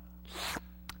done.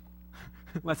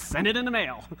 Let's send it in the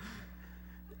mail.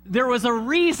 There was a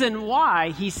reason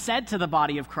why he said to the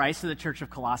body of Christ, to the church of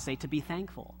Colossae, to be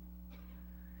thankful.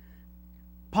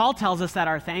 Paul tells us that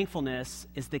our thankfulness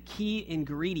is the key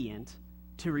ingredient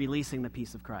to releasing the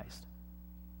peace of Christ.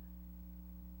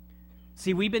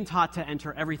 See, we've been taught to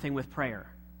enter everything with prayer.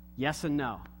 Yes and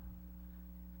no.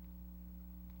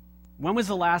 When was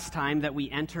the last time that we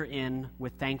enter in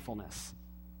with thankfulness?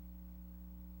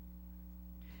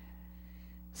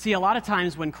 See, a lot of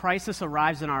times when crisis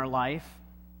arrives in our life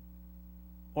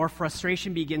or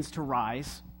frustration begins to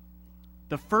rise,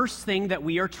 the first thing that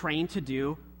we are trained to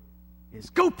do is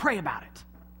go pray about it.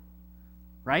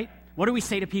 Right? What do we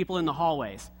say to people in the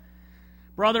hallways?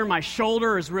 Brother, my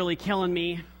shoulder is really killing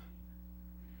me.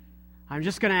 I'm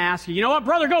just going to ask you, you know what,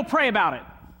 brother, go pray about it.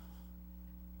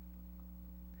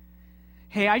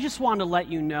 Hey, I just wanted to let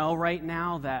you know right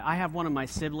now that I have one of my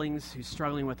siblings who's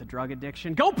struggling with a drug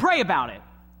addiction. Go pray about it.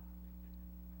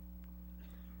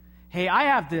 Hey, I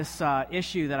have this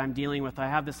issue that I'm dealing with. I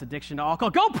have this addiction to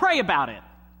alcohol. Go pray about it.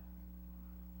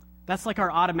 That's like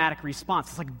our automatic response.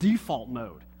 It's like default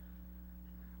mode.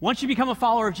 Once you become a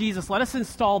follower of Jesus, let us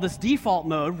install this default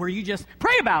mode where you just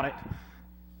pray about it.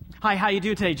 Hi, how you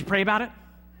doing today? Did you pray about it?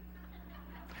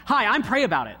 Hi, I'm pray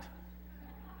about it.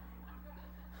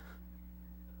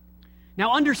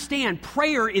 Now understand,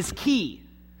 prayer is key.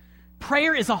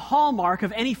 Prayer is a hallmark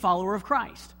of any follower of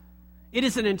Christ. It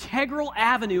is an integral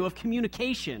avenue of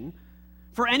communication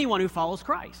for anyone who follows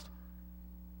Christ.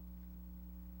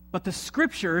 But the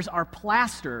scriptures are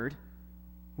plastered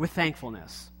with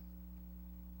thankfulness.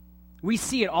 We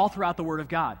see it all throughout the Word of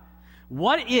God.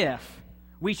 What if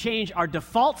we change our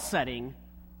default setting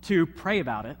to pray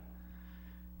about it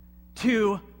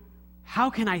to how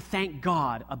can I thank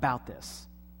God about this?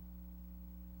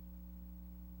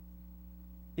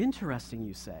 Interesting,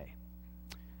 you say.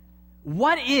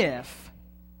 What if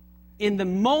in the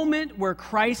moment where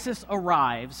crisis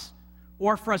arrives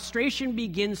or frustration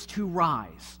begins to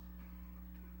rise,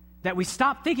 that we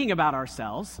stop thinking about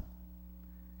ourselves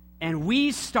and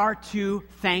we start to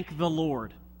thank the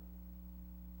Lord?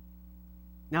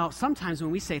 Now, sometimes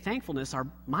when we say thankfulness, our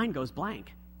mind goes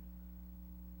blank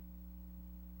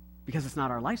because it's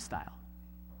not our lifestyle.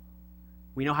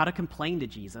 We know how to complain to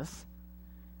Jesus,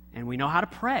 and we know how to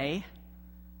pray.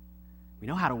 We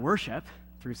know how to worship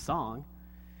through song.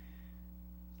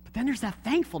 But then there's that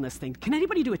thankfulness thing. Can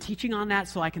anybody do a teaching on that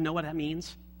so I can know what that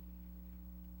means?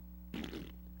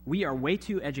 We are way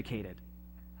too educated.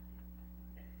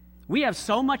 We have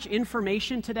so much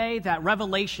information today that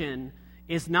revelation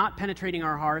is not penetrating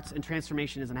our hearts and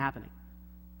transformation isn't happening.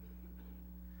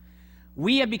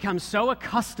 We have become so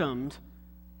accustomed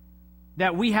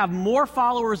that we have more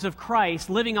followers of Christ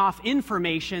living off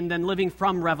information than living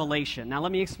from revelation. Now,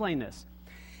 let me explain this.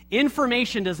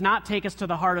 Information does not take us to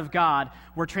the heart of God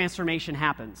where transformation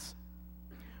happens.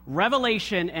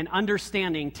 Revelation and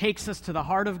understanding takes us to the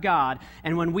heart of God,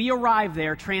 and when we arrive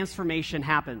there, transformation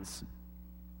happens.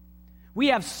 We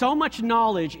have so much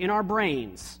knowledge in our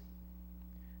brains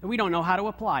that we don't know how to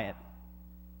apply it.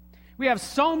 We have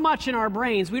so much in our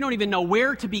brains, we don't even know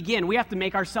where to begin. We have to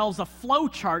make ourselves a flow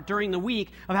chart during the week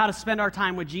of how to spend our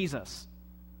time with Jesus.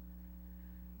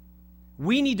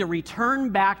 We need to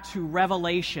return back to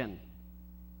revelation.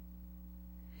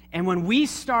 And when we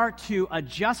start to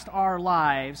adjust our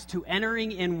lives to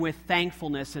entering in with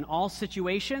thankfulness in all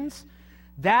situations,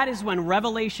 that is when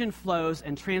revelation flows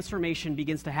and transformation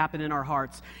begins to happen in our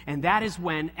hearts. And that is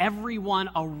when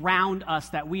everyone around us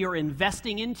that we are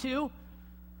investing into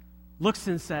looks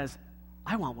and says,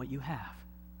 I want what you have.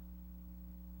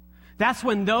 That's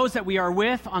when those that we are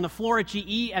with on the floor at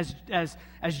GE, as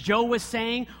Joe was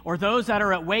saying, or those that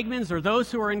are at Wegmans, or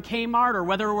those who are in Kmart, or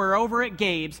whether we're over at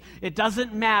Gabe's, it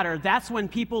doesn't matter. That's when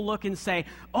people look and say,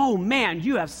 oh man,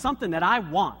 you have something that I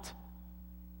want.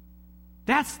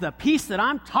 That's the peace that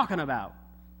I'm talking about.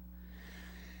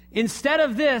 Instead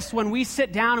of this, when we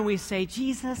sit down and we say,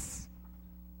 Jesus,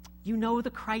 you know the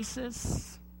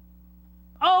crisis.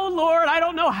 Oh, Lord, I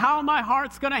don't know how my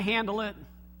heart's going to handle it.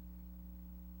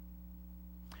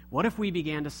 What if we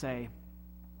began to say,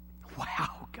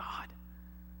 wow, God,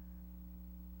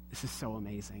 this is so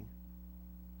amazing.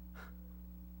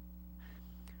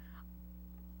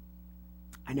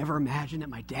 I never imagined that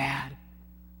my dad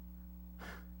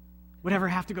would ever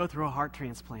have to go through a heart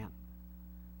transplant.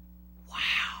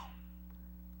 Wow.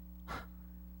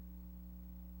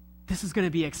 This is going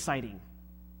to be exciting.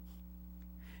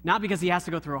 Not because he has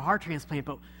to go through a heart transplant,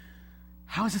 but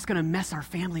how is this going to mess our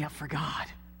family up for God?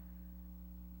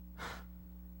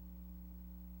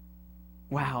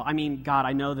 Wow, I mean, God,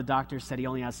 I know the doctor said he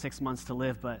only has 6 months to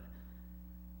live, but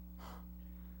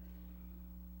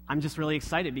I'm just really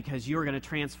excited because you are going to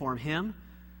transform him.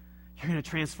 You're going to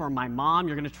transform my mom.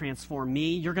 You're going to transform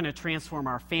me. You're going to transform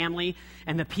our family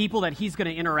and the people that he's going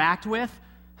to interact with.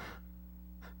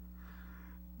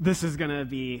 this is going to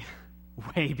be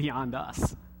way beyond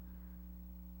us.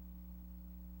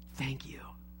 Thank you.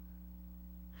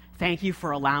 Thank you for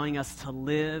allowing us to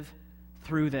live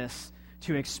through this,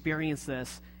 to experience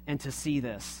this, and to see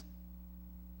this.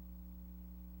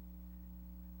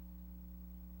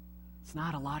 It's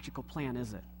not a logical plan,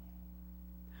 is it?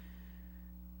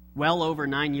 Well over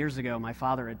 9 years ago, my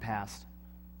father had passed.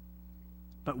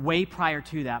 But way prior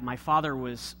to that, my father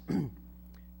was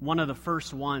one of the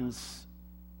first ones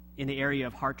in the area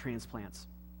of heart transplants.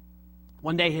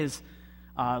 One day, his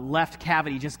left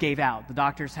cavity just gave out. The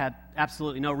doctors had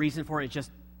absolutely no reason for it. It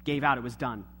just gave out. It was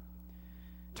done.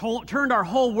 Turned our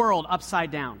whole world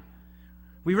upside down.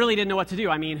 We really didn't know what to do.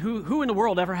 I mean, who in the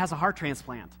world ever has a heart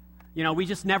transplant? You know, we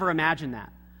just never imagined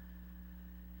that.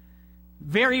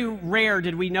 Very rare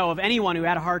did we know of anyone who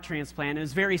had a heart transplant. It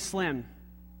was very slim.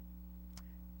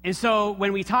 And so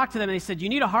when we talked to them, they said, you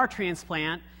need a heart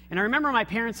transplant. And I remember my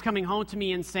parents coming home to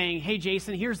me and saying, hey,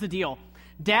 Jason, here's the deal.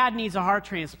 Dad needs a heart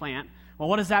transplant. Well,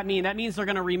 what does that mean? That means they're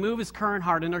going to remove his current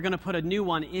heart and they're going to put a new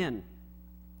one in.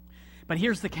 But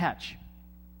here's the catch.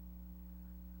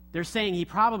 They're saying he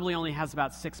probably only has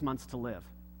about 6 months to live.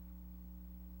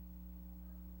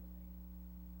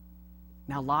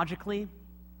 Now, logically,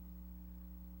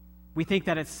 we think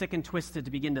that it's sick and twisted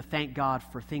to begin to thank God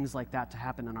for things like that to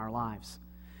happen in our lives.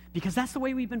 Because that's the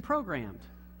way we've been programmed.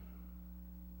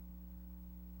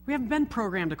 We haven't been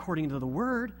programmed according to the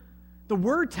Word. The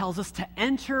Word tells us to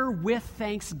enter with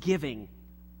thanksgiving.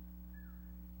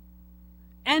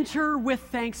 Enter with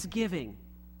thanksgiving.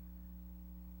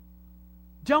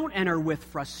 Don't enter with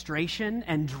frustration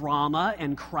and drama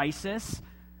and crisis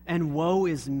and woe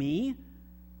is me.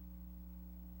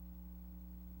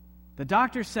 The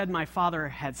doctor said my father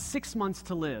had 6 months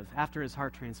to live after his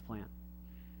heart transplant.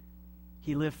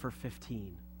 He lived for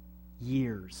 15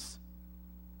 years.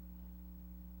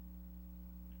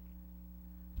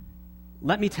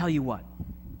 Let me tell you what.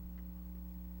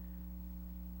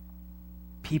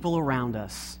 People around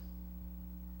us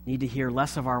need to hear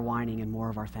less of our whining and more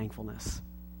of our thankfulness.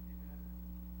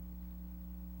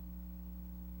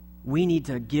 We need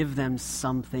to give them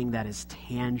something that is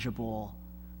tangible,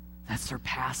 that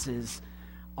surpasses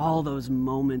all those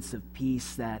moments of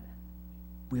peace that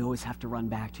we always have to run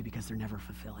back to because they're never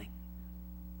fulfilling.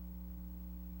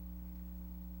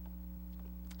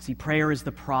 See, prayer is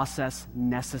the process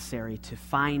necessary to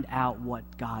find out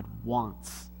what God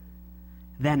wants.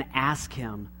 Then ask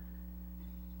Him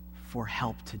for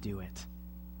help to do it.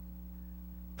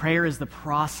 Prayer is the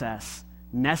process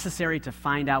necessary to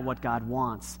find out what God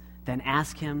wants. Then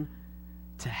ask Him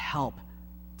to help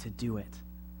to do it.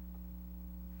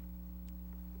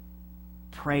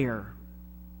 Prayer,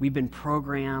 we've been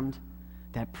programmed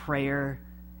that prayer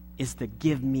is the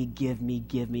give me, give me,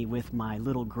 give me with my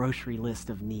little grocery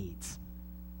list of needs.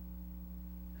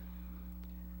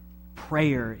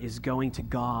 Prayer is going to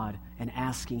God and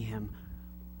asking Him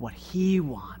what He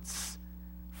wants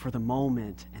for the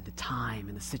moment and the time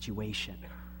and the situation.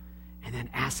 And then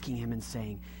asking Him and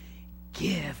saying,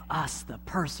 give us the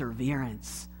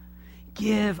perseverance.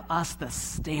 Give us the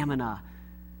stamina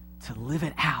to live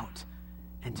it out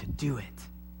and to do it.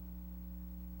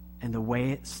 And the way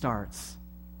it starts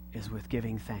is with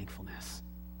giving thankfulness.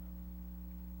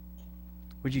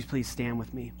 Would you please stand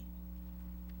with me?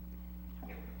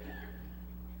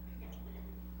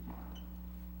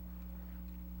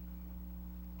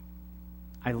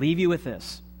 I leave you with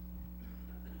this.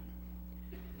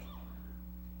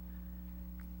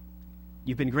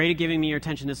 You've been great at giving me your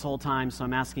attention this whole time, so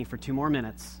I'm asking for 2 more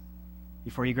minutes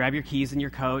before you grab your keys and your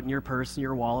coat and your purse and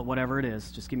your wallet, whatever it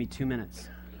is. Just give me 2 minutes.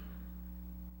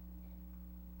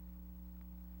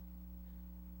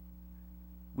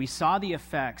 We saw the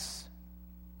effects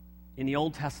in the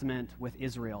Old Testament with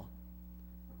Israel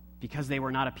because they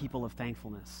were not a people of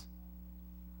thankfulness.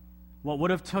 What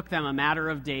would have took them a matter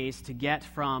of days to get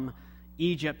from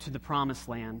Egypt to the Promised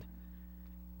Land,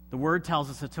 the Word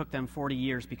tells us it took them 40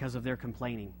 years because of their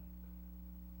complaining.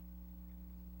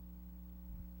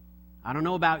 I don't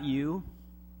know about you,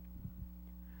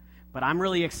 but I'm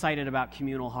really excited about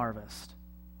Communal Harvest.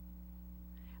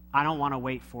 I don't want to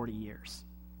wait 40 years.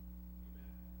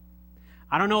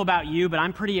 I don't know about you, but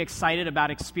I'm pretty excited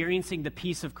about experiencing the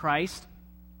peace of Christ.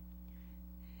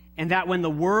 And that when the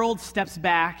world steps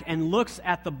back and looks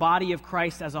at the body of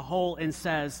Christ as a whole and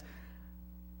says,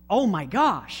 oh my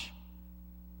gosh,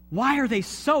 why are they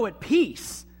so at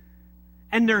peace?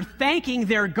 And they're thanking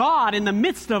their God in the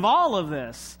midst of all of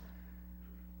this.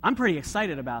 I'm pretty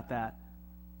excited about that.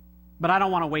 But I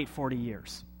don't want to wait 40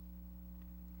 years.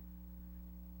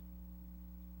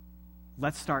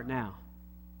 Let's start now.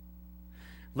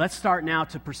 Let's start now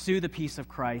to pursue the peace of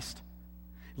Christ.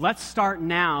 Let's start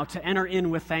now to enter in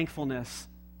with thankfulness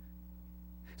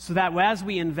so that as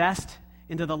we invest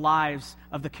into the lives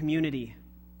of the community,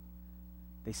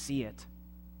 they see it.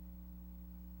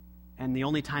 And the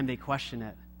only time they question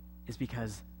it is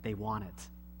because they want it.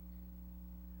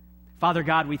 Father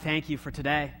God, we thank you for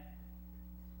today.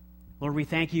 Lord, we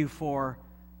thank you for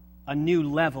a new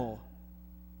level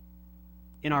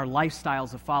in our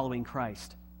lifestyles of following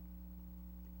Christ.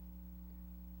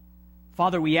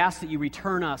 Father, we ask that you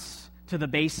return us to the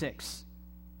basics.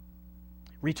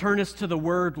 Return us to the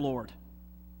Word, Lord.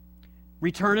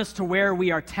 Return us to where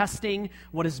we are testing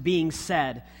what is being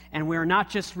said, and we are not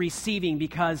just receiving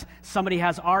because somebody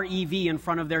has REV in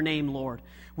front of their name, Lord.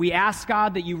 We ask,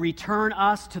 God, that you return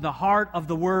us to the heart of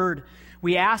the Word.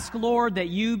 We ask, Lord, that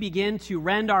you begin to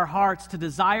rend our hearts to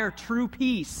desire true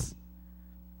peace,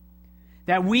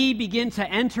 that we begin to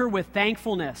enter with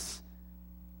thankfulness.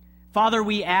 Father,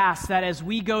 we ask that as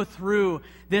we go through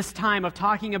this time of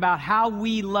talking about how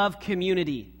we love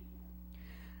community,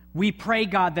 we pray,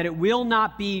 God, that it will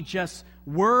not be just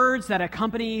words that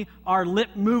accompany our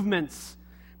lip movements,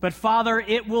 but, Father,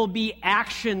 it will be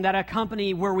action that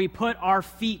accompany where we put our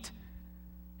feet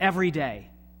every day.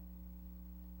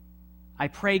 I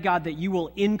pray, God, that you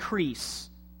will increase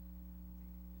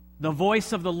the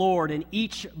voice of the Lord in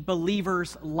each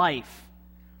believer's life.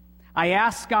 I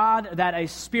ask, God, that a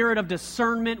spirit of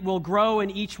discernment will grow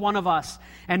in each one of us.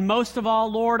 And most of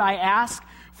all, Lord, I ask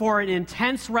for an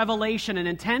intense revelation, an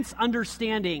intense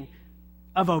understanding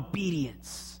of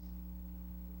obedience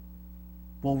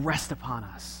will rest upon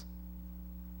us.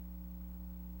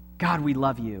 God, we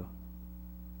love you,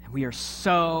 and we are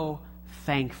so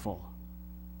thankful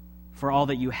for all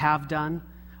that you have done,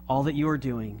 all that you are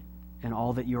doing, and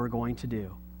all that you are going to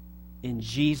do. In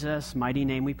Jesus' mighty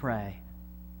name we pray.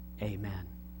 Amen.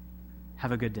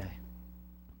 Have a good day.